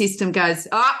nervous system goes,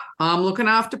 I'm looking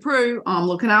after Prue. I'm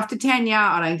looking after Tanya.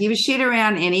 I don't give a shit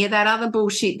around any of that other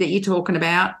bullshit that you're talking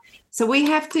about. So we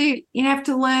have to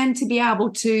learn to be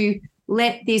able to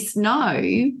let this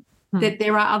know that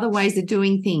there are other ways of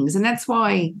doing things. And that's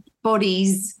why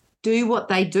bodies do what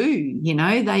they do,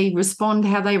 they respond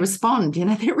how they respond.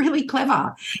 They're really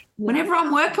clever. Whenever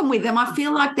I'm working with them, I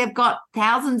feel like they've got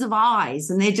thousands of eyes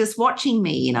and they're just watching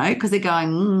me, because they're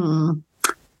going,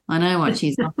 I know what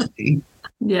she's up to.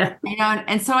 Yeah.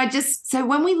 And so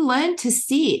when we learn to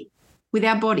sit with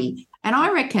our body, and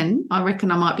I reckon I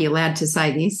might be allowed to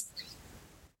say this.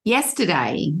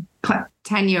 Yesterday,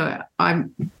 Tanya, I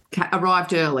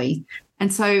arrived early,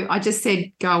 and so I just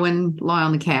said, go and lie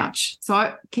on the couch.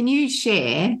 So can you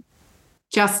share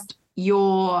just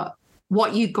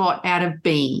what you got out of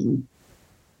being?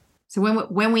 So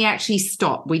when we actually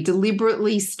stop, we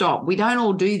deliberately stop. We don't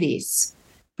all do this,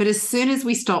 but as soon as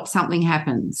we stop, something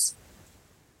happens.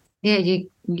 Yeah,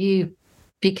 you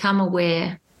become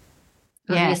aware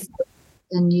of yourself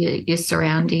and your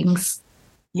surroundings.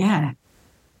 Yeah.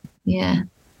 Yeah.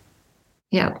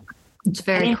 Yeah. It's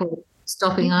very cool.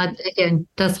 Stopping, I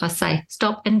say,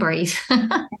 stop and breathe.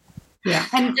 Yeah.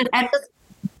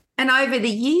 And over the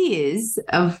years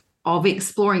of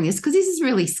exploring this, because this is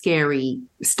really scary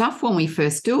stuff when we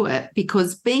first do it,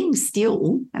 because being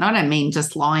still, and I don't mean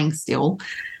just lying still,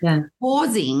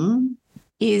 pausing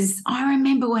is, I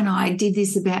remember when I did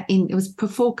this it was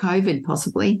before COVID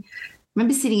possibly. I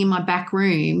remember sitting in my back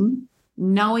room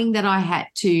knowing that I had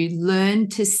to learn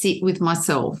to sit with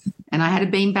myself. And I had a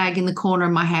beanbag in the corner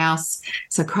of my house.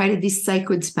 So I created this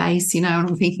sacred space, and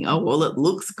I'm thinking, oh, well, it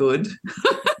looks good.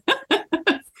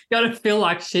 Got to feel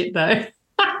like shit, though. And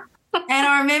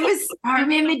I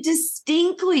remember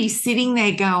distinctly sitting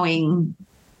there going,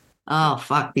 oh,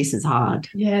 fuck, this is hard.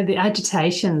 Yeah, the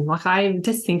agitation. Like, I'm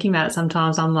just thinking about it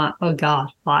sometimes. I'm like, oh,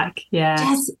 God, like,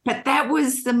 yeah. But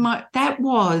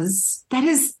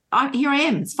here I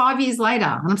am. It's 5 years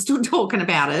later and I'm still talking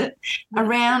about it,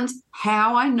 around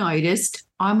how I noticed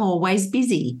I'm always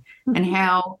busy and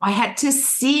how I had to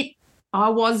sit. I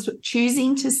was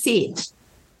choosing to sit,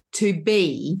 to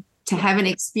have an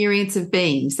experience of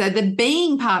being. So the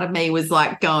being part of me was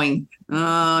like going, oh,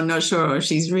 I'm not sure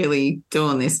she's really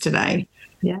doing this today.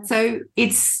 Yeah. So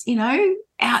it's,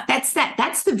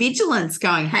 that's the vigilance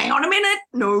going, hang on a minute.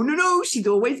 No, she's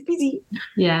always busy.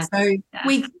 Yeah. So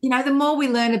we, the more we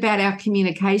learn about our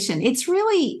communication, it's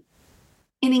really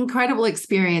an incredible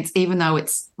experience, even though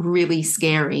it's really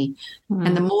scary.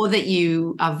 And the more that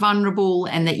you are vulnerable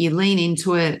and that you lean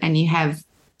into it and you have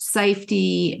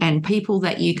safety and people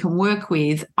that you can work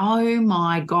with, oh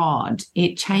my God,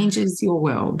 it changes your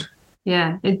world.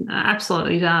 Yeah, it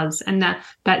absolutely does. And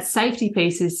that safety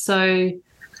piece is so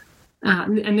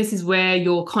and this is where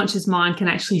your conscious mind can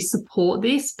actually support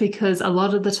this, because a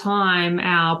lot of the time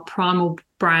our primal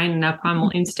brain and our primal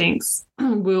instincts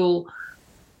will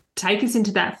take us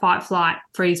into that fight, flight,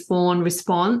 freeze, fawn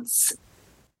response,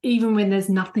 even when there's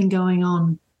nothing going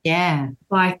on. Yeah.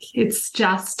 Like it's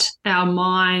just our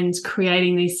minds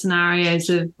creating these scenarios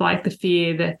of like the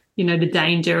fear, the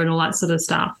danger and all that sort of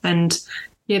stuff. And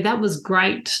yeah, that was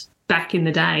great back in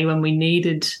the day when we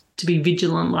needed to be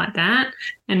vigilant like that.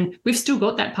 And we've still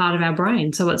got that part of our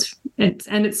brain. So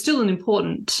it's still an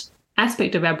important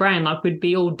aspect of our brain. Like we'd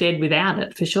be all dead without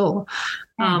it for sure.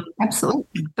 Yeah,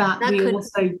 absolutely. But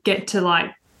also get to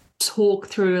like talk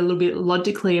through a little bit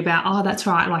logically about, oh, that's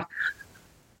right. Like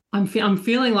I'm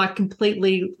feeling like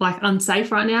completely like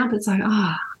unsafe right now, but it's like,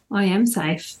 I am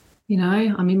safe.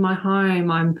 I'm in my home.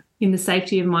 I'm in the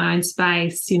safety of my own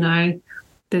space.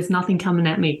 There's nothing coming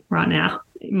at me right now.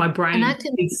 My brain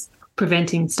is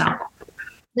preventing stuff.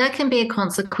 That can be a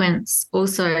consequence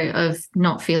also of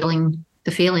not feeling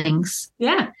the feelings.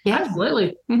 Yeah,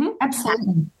 absolutely. Mm-hmm.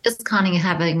 Absolutely. Just kind of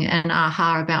having an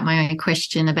aha about my own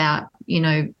question about,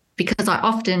 because I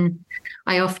often,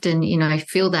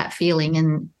 feel that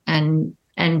feeling and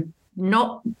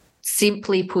not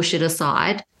simply push it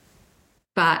aside,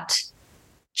 but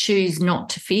choose not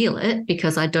to feel it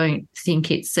because I don't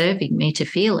think it's serving me to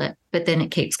feel it. But then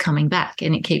it keeps coming back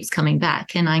and it keeps coming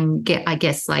back. And I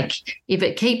guess like if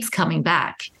it keeps coming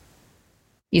back,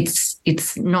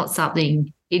 it's not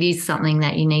something, it is something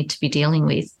that you need to be dealing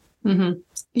with. Mm-hmm.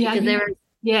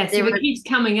 Yeah. So it keeps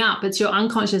coming up. It's your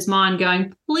unconscious mind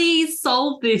going, please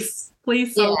solve this.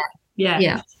 Please solve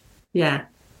it.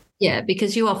 Yeah,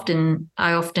 because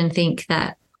I often think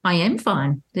that I am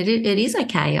fine, that it is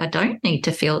okay. I don't need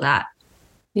to feel that.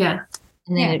 Yeah.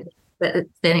 And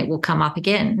then it will come up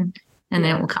again and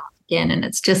then it will come up again. And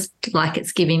it's just like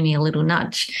it's giving me a little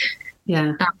nudge.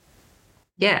 Yeah.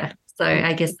 So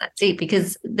I guess that's it,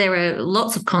 because there are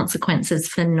lots of consequences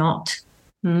for not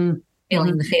feeling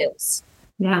the feels.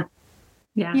 Yeah.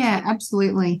 Yeah,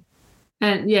 absolutely.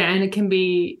 And it can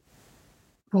be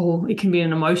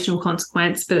an emotional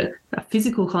consequence, but a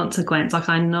physical consequence. Like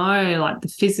I know like the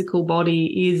physical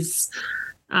body is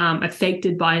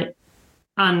affected by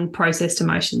unprocessed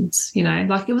emotions,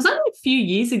 like it was only a few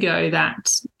years ago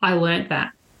that I learnt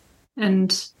that.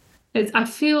 And I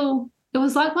feel it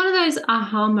was like one of those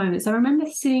aha moments. I remember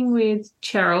sitting with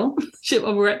Cheryl, we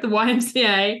were at the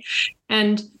YMCA,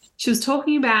 and she was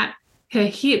talking about her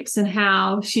hips and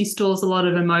how she stores a lot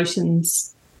of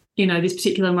emotions, this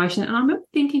particular emotion. And I remember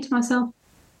thinking to myself,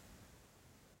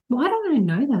 why don't I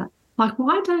know that? Like,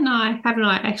 why haven't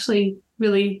I actually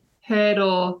really heard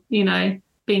or,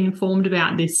 been informed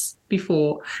about this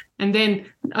before? And then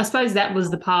I suppose that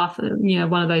was the path,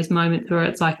 one of those moments where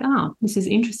it's like, oh, this is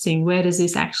interesting. Where does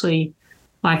this actually,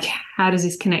 like, how does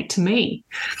this connect to me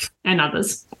and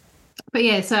others? But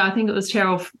yeah, so I think it was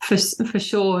Cheryl for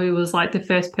sure who was like the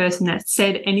first person that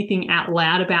said anything out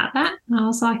loud about that. And I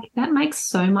was like, that makes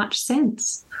so much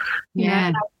sense.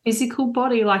 Yeah. Physical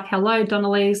body, like, hello,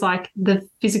 Donnelly's like the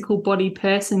physical body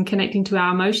person connecting to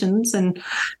our emotions, and,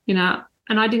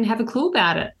 and I didn't have a clue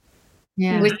about it.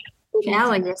 Yeah. With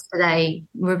Hour yesterday,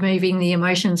 removing the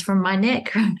emotions from my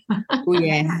neck. Oh,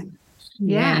 yeah.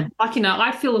 Yeah. Like,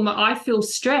 I feel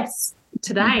stress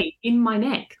today in my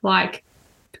neck, like,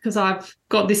 because I've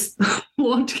got this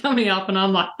launch coming up and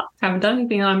I'm like, I haven't done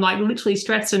anything. And I'm like literally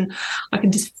stressed and I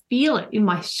can just feel it in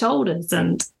my shoulders.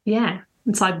 And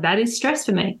it's like that is stress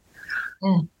for me.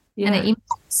 Yeah. And it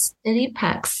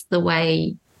impacts the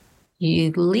way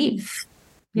you live.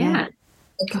 Yeah.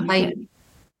 I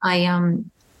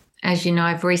as you know,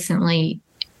 I've recently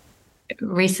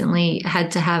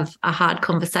had to have a hard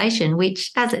conversation,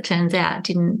 which, as it turns out,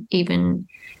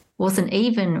 wasn't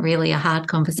even really a hard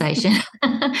conversation.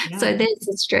 So there's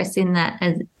the stress in that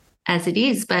as it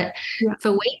is. But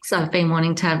for weeks I've been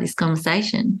wanting to have this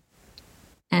conversation,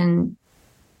 and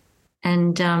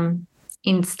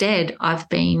instead I've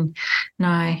been,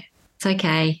 no, it's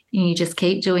okay. And you just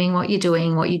keep doing what you're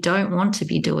doing, what you don't want to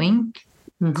be doing,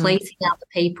 pleasing other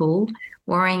people,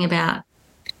 worrying about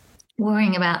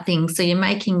things. So you're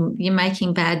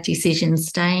making bad decisions,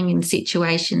 staying in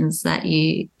situations that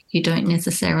you don't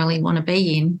necessarily want to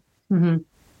be in,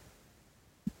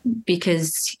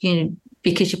 because you're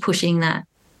pushing that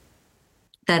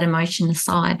emotion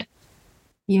aside.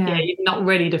 Yeah, you're not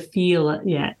ready to feel it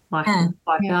yet. I'm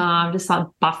just like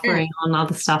buffering on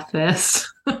other stuff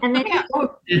first. And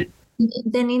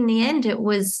then in the end, it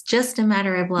was just a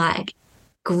matter of like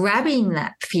grabbing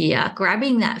that fear,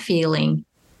 grabbing that feeling,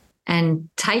 and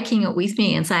taking it with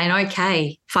me and saying,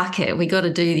 okay, fuck it, we got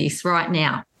to do this right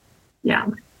now. Yeah.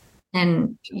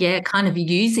 And kind of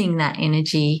using that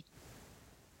energy.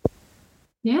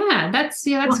 That's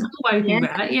a good way to think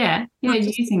about it. Yeah,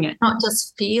 using it. Not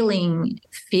just feeling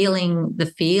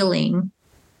the feeling,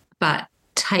 but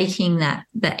taking that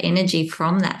energy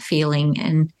from that feeling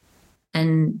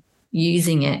and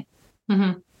using it.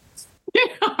 Mm-hmm.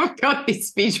 I've got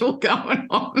this visual going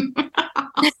on.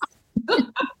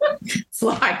 It's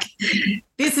like,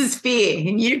 this is fear,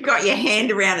 and you've got your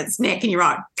hand around its neck and you're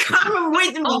like, come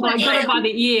with me. Oh, I got it by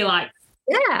the ear, like.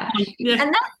 Yeah.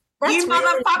 And that's you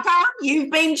motherfucker,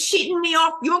 you've been shitting me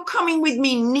off. You're coming with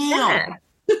me now.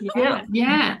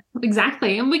 Yeah,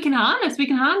 exactly. And we can harness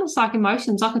like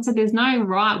emotions. Like I said, there's no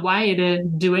right way to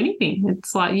do anything.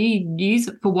 It's like you use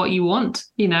it for what you want,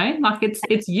 you know, like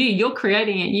it's you're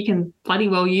creating it. You can bloody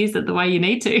well use it the way you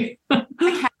need to.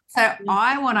 Okay, so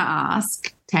I want to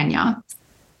ask Tanya,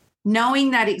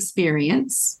 knowing that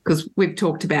experience, because we've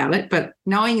talked about it, but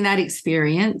knowing that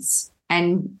experience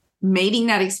and meeting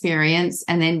that experience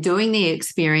and then doing the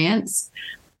experience,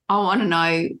 I want to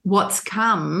know what's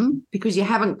come, because you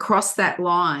haven't crossed that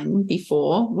line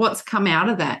before. What's come out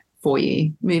of that for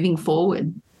you moving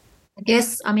forward? I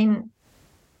guess, I mean,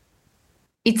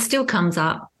 it still comes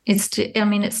up. It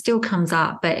still comes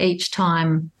up, but each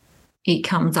time it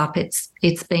comes up, it's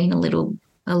been a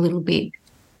little bit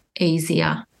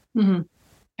easier. Mm-hmm.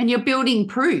 And you're building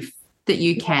proof that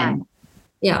you can.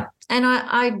 Yeah. And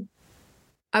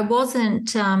I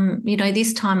wasn't,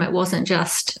 this time it wasn't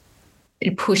just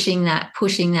pushing that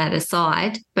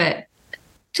aside, but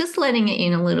just letting it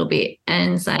in a little bit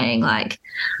and saying, like,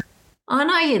 I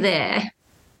know you're there,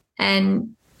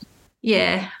 and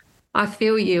yeah, I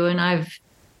feel you, and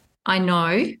I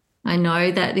know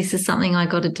that this is something I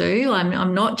got to do.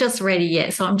 I'm not just ready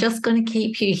yet, so I'm just going to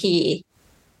keep you here.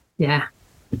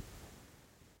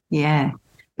 Yeah.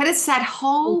 But it's that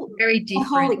whole very different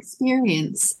whole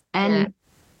experience, and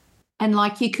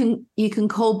like you can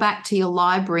call back to your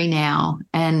library now,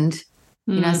 and so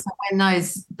when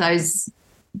those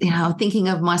thinking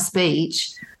of my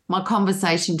speech, my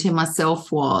conversation to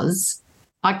myself was,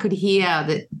 I could hear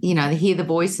that, hear the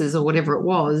voices or whatever it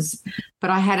was, but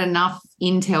I had enough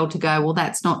intel to go, well,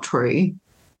 that's not true.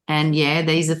 And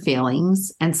these are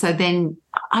feelings. And so then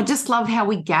I just love how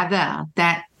we gather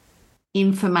that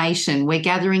information. We're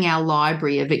gathering our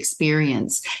library of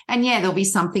experience. And there'll be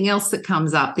something else that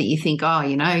comes up that you think, oh,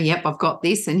 yep, I've got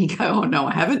this. And you go, oh, no,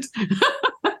 I haven't.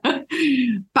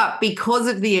 But because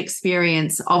of the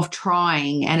experience of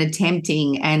trying and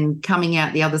attempting and coming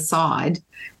out the other side,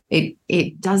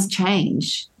 it does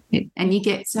change. And you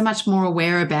get so much more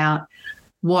aware about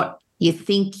what you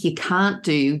think you can't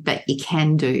do, but you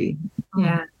can do.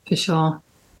 Yeah, for sure.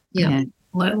 Yeah.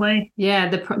 Absolutely. Yeah,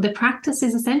 the practice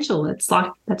is essential. It's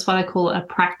like, that's why I call it a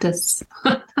practice.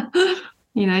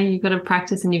 You've got to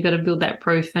practice and you've got to build that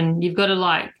proof, and you've got to,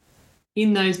 like,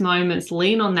 in those moments,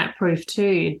 lean on that proof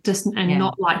too,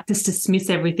 not like just dismiss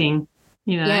everything,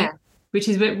 which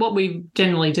is what we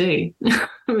generally do.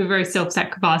 We're very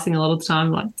self-sacrificing a lot of the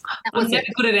time, like, I'm never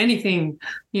good at anything,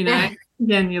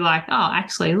 Then you're like, oh,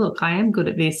 actually, look, I am good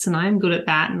at this, and I am good at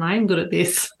that, and I am good at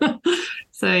this.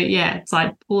 So, it's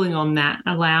like pulling on that,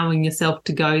 allowing yourself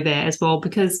to go there as well,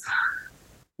 because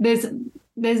there's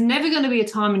never going to be a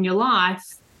time in your life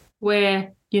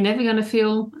where you're never going to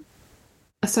feel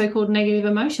a so-called negative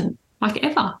emotion, like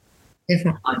ever.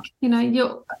 Like,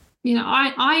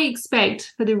 I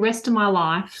expect for the rest of my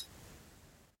life,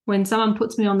 when someone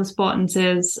puts me on the spot and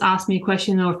ask me a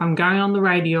question, or if I'm going on the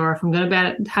radio, or if I'm going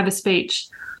to have a speech,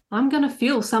 I'm going to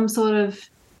feel some sort of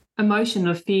emotion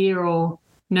of fear or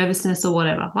nervousness or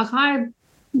whatever. Like, I'm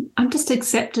just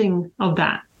accepting of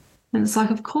that. And it's like,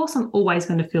 of course I'm always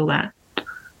going to feel that.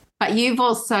 But you've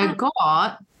also,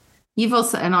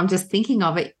 and I'm just thinking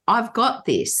of it, I've got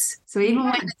this. So even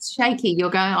when it's shaky, you're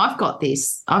going, I've got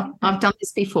this. I've done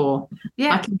this before.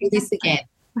 Yeah. I can do this again.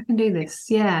 I can do this.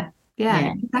 Yeah.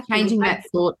 Exactly. Changing that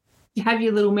thought. You have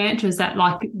your little mantras that,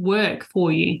 like, work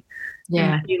for you.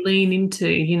 Yeah. And you lean into,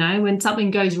 when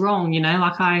something goes wrong,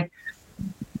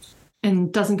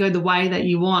 and doesn't go the way that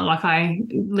you want, like, I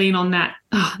lean on that,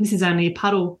 this is only a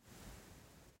puddle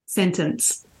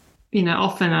sentence.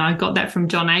 Often I got that from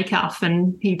John Acuff,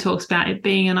 and he talks about it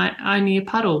being only a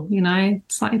puddle,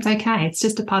 It's like, it's okay. It's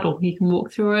just a puddle. You can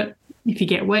walk through it. If you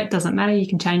get wet, doesn't matter. You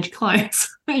can change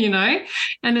clothes,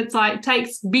 And it's like, it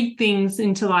takes big things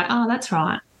into, like, oh, that's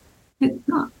right.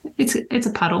 It's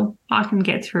a puddle. I can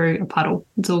get through a puddle.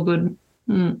 It's all good.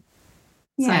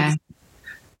 Yeah. So,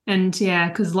 and,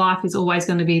 because life is always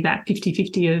going to be that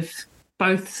 50-50 of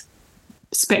both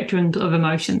spectrums of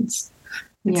emotions.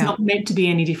 It's not meant to be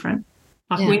any different.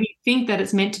 Like, when you think that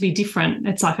it's meant to be different,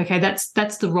 it's like, okay,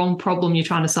 that's the wrong problem you're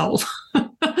trying to solve.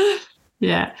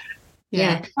 Yeah.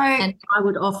 And I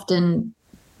would often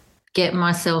get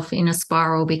myself in a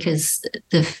spiral, because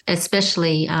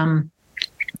especially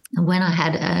when I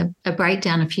had a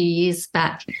breakdown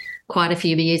quite a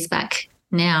few years back,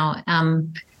 now.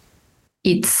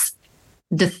 It's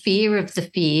the fear of the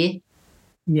fear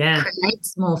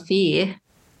creates more fear.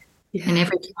 Yeah.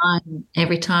 And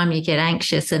every time you get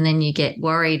anxious, and then you get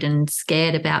worried and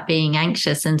scared about being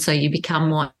anxious, and so you become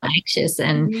more anxious.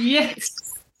 And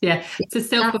it's a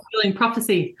self-fulfilling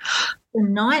prophecy. It's a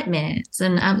nightmare. It's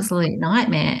an absolute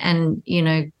nightmare. And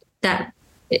that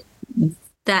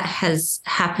has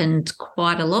happened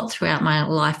quite a lot throughout my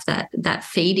life. That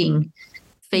feeding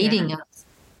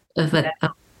of it,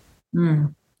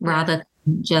 rather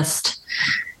than just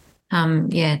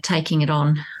taking it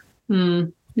on.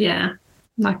 Yeah.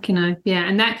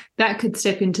 And that could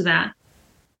step into that,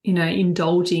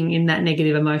 indulging in that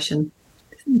negative emotion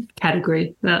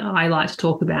category that I like to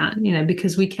talk about,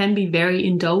 because we can be very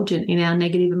indulgent in our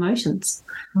negative emotions.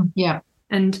 Yeah.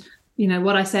 And,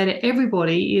 what I say to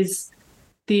everybody is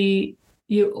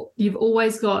you've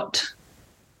always got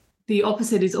the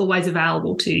opposite is always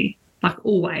available to you, like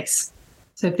always.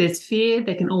 So if there's fear,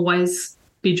 there can always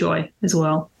be joy as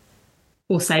well,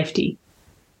 or safety.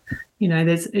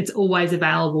 It's always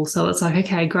available. So it's like,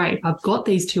 okay, great. I've got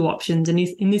these two options. And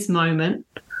in this moment,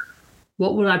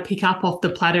 what would I pick up off the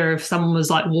platter if someone was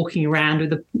like walking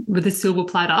around with a silver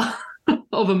platter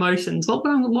of emotions? What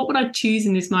would I choose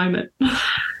in this moment?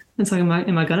 And so am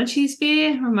I going to choose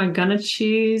fear, or am I going to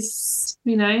choose,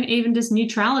 even just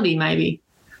neutrality maybe?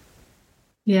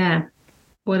 Yeah,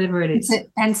 whatever it is.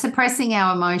 And suppressing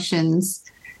our emotions,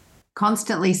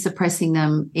 constantly suppressing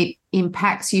them, it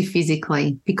impacts you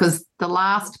physically, because the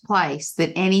last place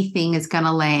that anything is going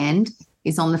to land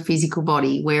is on the physical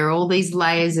body, where all these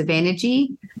layers of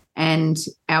energy, and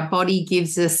our body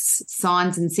gives us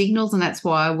signs and signals, and that's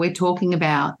why we're talking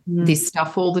about this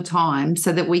stuff all the time,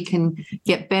 so that we can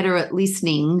get better at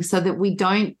listening, so that we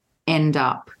don't end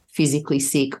up physically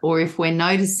sick. Or if we're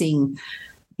noticing,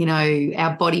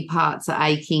 our body parts are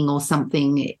aching or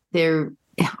something,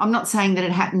 I'm not saying that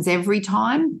it happens every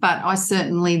time, but I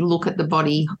certainly look at the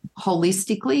body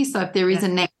holistically. So if there is a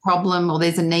neck problem, or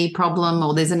there's a knee problem,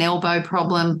 or there's an elbow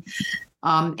problem,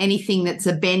 anything that's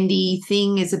a bendy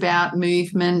thing is about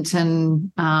movement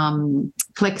and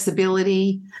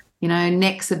flexibility.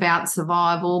 Neck's about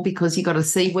survival, because you got to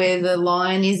see where the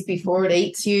lion is before it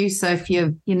eats you. So if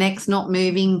your neck's not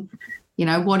moving,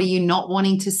 what are you not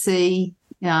wanting to see?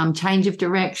 Change of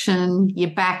direction.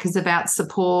 Your back is about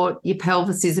support. Your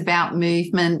pelvis is about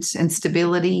movement and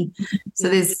stability. So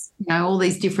there's all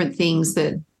these different things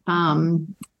that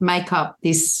make up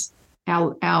this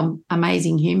our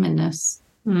amazing humanness.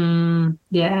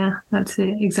 Yeah, that's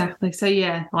it, exactly. So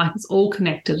like it's all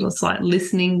connected. It's like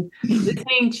listening,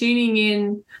 tuning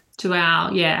in to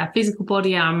our physical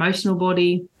body, our emotional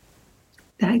body,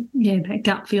 that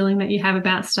gut feeling that you have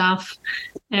about stuff,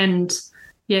 and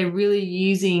really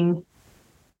using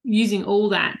all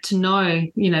that to know,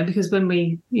 because when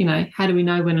we, how do we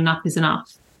know when enough is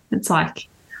enough? It's like,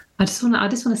 I just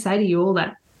want to say to you all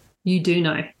that you do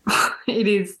know. It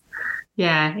is,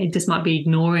 it just might be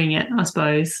ignoring it, I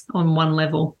suppose, on one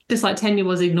level. Just like Tanya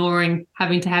was ignoring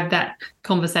having to have that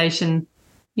conversation,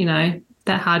 that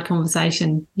hard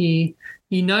conversation. You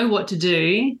know what to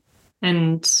do,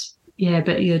 and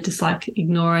but you're just like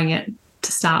ignoring it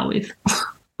to start with.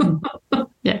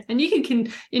 Yeah, and you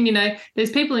can,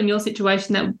 there's people in your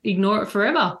situation that ignore it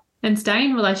forever and stay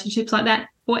in relationships like that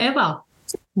forever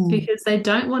because they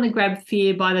don't want to grab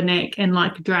fear by the neck and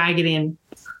like drag it in.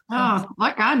 Oh,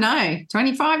 like I know,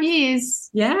 25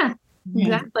 years. Yeah,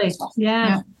 exactly.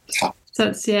 Yeah. So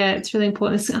it's really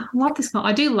important. I love this.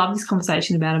 I do love this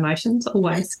conversation about emotions.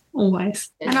 Always.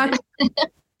 And I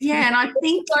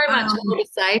think so much more to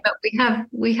say, but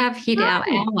we have hit our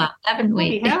hour, haven't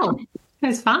we? Hell,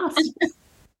 goes fast.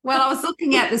 Well, I was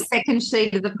looking at the second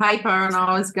sheet of the paper and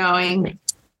I was going,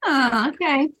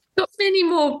 okay. Got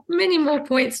many more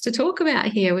points to talk about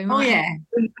here. We might.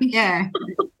 Yeah.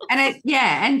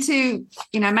 And to,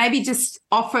 maybe just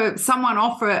offer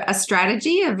a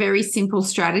strategy, a very simple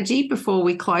strategy before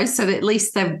we close, so that at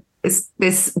least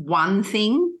there's one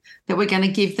thing that we're going to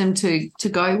give them to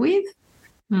go with.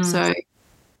 So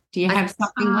do you have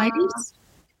something, ladies?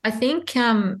 I think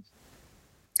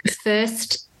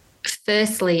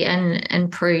firstly,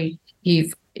 and Prue,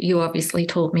 you obviously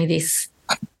taught me this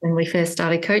when we first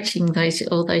started coaching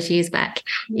all those years back,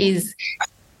 is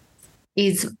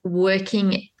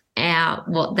working out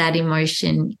what that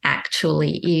emotion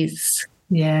actually is.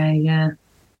 Yeah.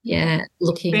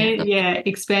 Looking at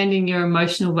expanding your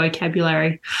emotional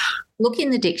vocabulary. Look in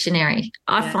the dictionary.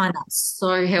 I find that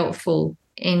so helpful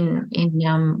in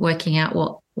working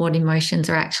out what emotions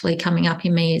are actually coming up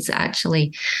in me is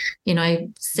actually,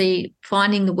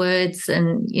 finding the words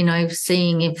and,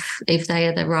 seeing if they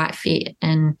are the right fit.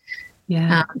 And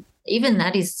even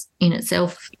that is in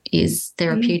itself is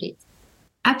therapeutic.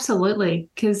 Absolutely.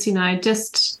 Because,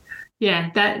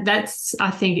 that's, I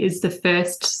think, is the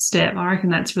first step. I reckon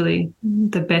that's really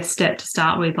the best step to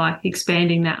start with, like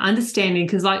expanding that understanding,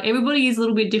 because like everybody is a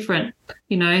little bit different,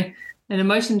 an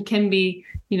emotion can be,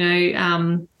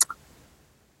 in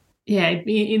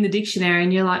the dictionary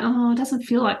and you're like, oh, it doesn't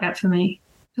feel like that for me.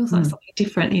 It feels like something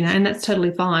different, and that's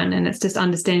totally fine. And it's just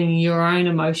understanding your own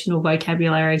emotional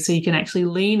vocabulary so you can actually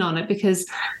lean on it, because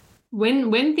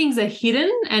when things are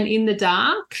hidden and in the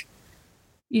dark,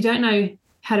 you don't know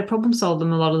how to problem solve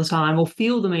them a lot of the time, or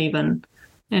feel them even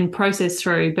and process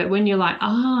through. But when you're like,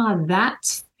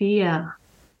 that's fear.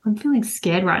 I'm feeling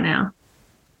scared right now.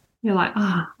 You're like,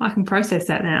 I can process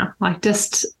that now. Like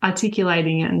just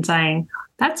articulating it and saying,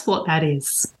 that's what that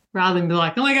is, rather than be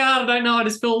like, oh my God, I don't know. I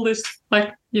just feel all this,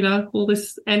 like, all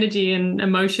this energy and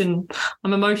emotion.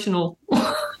 I'm emotional.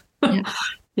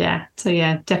 Yeah. So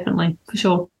definitely, for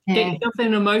sure. Yeah. Get yourself in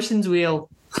an emotions wheel.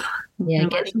 Yeah,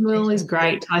 emotion wheel is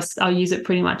great. I'll use it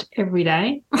pretty much every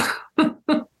day.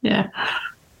 Yeah.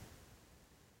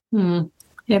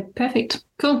 Yeah, perfect.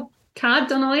 Cool. Card,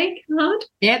 Donnelly? Card?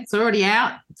 Yeah, it's already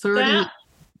out. It's already out.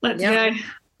 Let's go.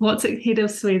 What's it hit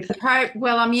us with?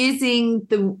 Well, I'm using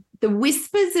the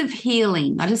whispers of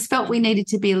healing. I just felt we needed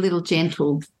to be a little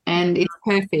gentle, and it's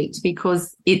perfect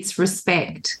because it's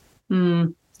respect.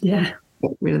 Yeah.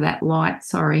 Get rid of that light.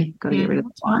 Sorry, got to get rid of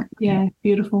the light. Yeah,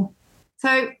 beautiful.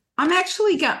 So I'm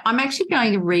actually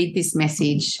going to read this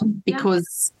message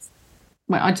because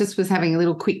I just was having a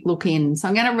little quick look in. So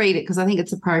I'm going to read it because I think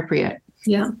it's appropriate.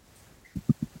 Yeah.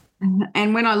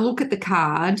 And when I look at the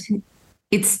card,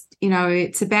 it's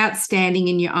about standing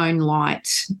in your own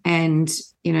light. And,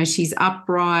 she's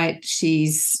upright. She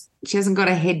hasn't got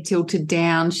her head tilted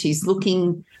down. She's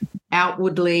looking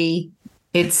outwardly.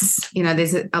 It's,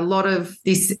 there's a lot of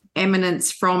this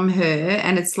eminence from her,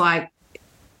 and it's like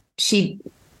she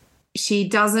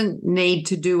doesn't need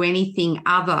to do anything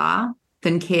other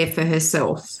than care for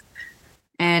herself.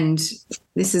 And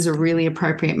this is a really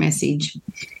appropriate message.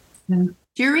 Yeah.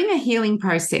 During a healing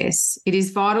process, it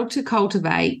is vital to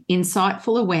cultivate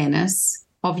insightful awareness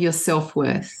of your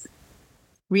self-worth.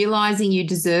 Realizing you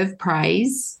deserve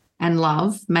praise and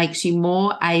love makes you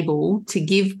more able to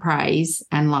give praise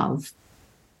and love.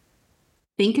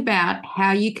 Think about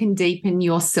how you can deepen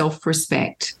your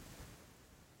self-respect.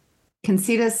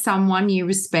 Consider someone you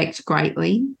respect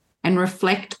greatly and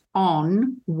reflect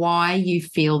on why you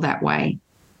feel that way.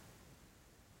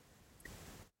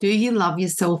 Do you love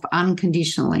yourself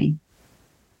unconditionally?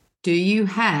 Do you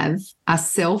have a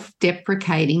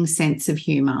self-deprecating sense of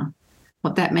humour?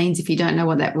 What that means, if you don't know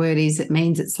what that word is, it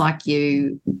means it's like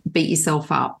you beat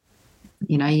yourself up.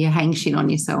 You hang shit on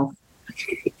yourself.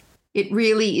 It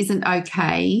really isn't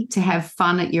okay to have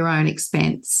fun at your own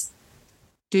expense.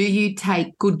 Do you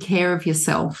take good care of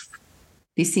yourself?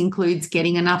 This includes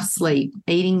getting enough sleep,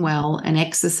 eating well, and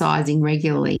exercising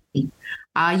regularly.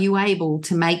 Are you able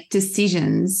to make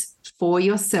decisions for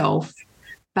yourself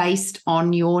based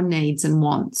on your needs and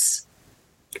wants?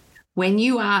 When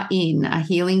you are in a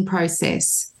healing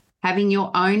process, having your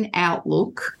own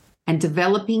outlook and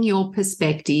developing your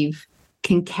perspective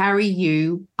can carry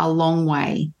you a long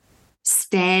way.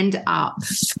 Stand up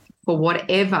for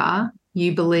whatever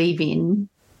you believe in.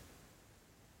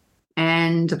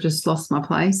 And I've just lost my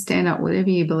place. Stand up, whatever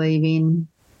you believe in.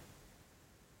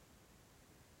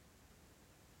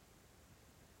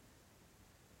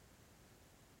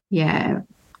 Yeah.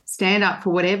 Stand up for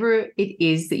whatever it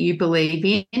is that you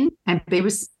believe in and be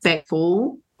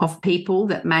respectful of people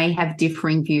that may have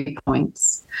differing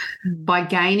viewpoints. By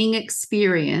gaining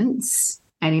experience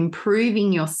and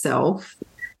improving yourself,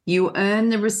 you earn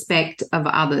the respect of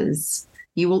others.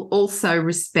 You will also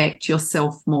respect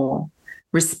yourself more.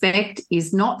 Respect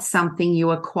is not something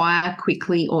you acquire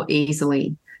quickly or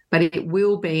easily, but it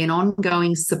will be an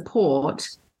ongoing support,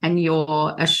 and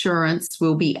your assurance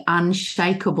will be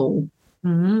unshakable.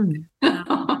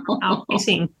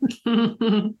 Outfitting.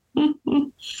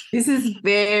 This is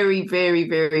very, very,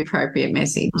 very appropriate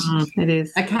message. It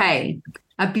is. Okay.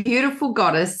 A beautiful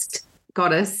goddess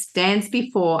stands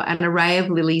before an array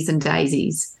of lilies and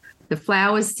daisies. The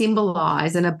flowers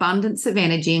symbolize an abundance of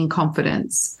energy and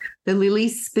confidence. The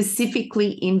lilies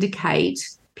specifically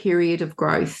indicate period of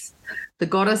growth. The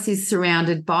goddess is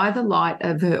surrounded by the light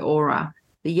of her aura.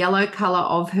 The yellow color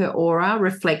of her aura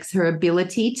reflects her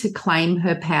ability to claim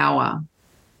her power.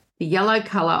 The yellow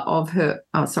color of her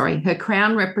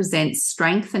crown represents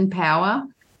strength and power,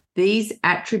 These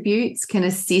attributes can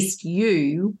assist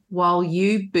you while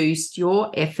you boost your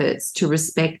efforts to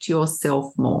respect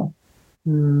yourself more.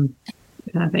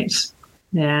 Perfect.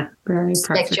 Yeah, very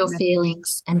Respect perfect. your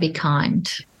feelings and be kind.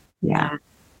 Yeah.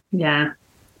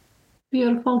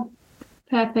 Beautiful.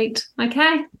 Perfect.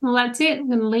 Okay, well, that's it. I'm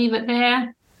going to leave it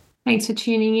there. Thanks for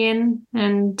tuning in,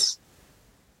 and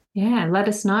let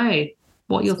us know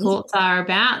what your thoughts are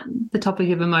about the topic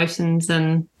of emotions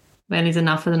and when is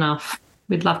enough is enough.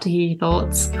 We'd love to hear your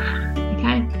thoughts.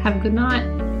 Okay, have a good night.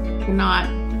 Good night.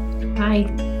 Bye.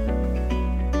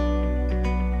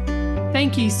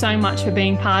 Thank you so much for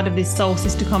being part of this Soul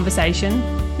Sister conversation.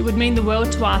 It would mean the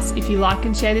world to us if you like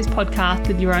and share this podcast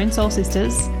with your own soul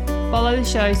sisters. Follow the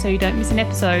show so you don't miss an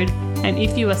episode, and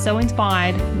if you are so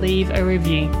inspired, leave a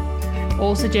review.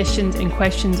 All suggestions and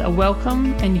questions are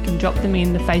welcome, and you can drop them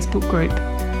in the Facebook group.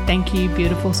 Thank you,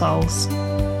 beautiful souls.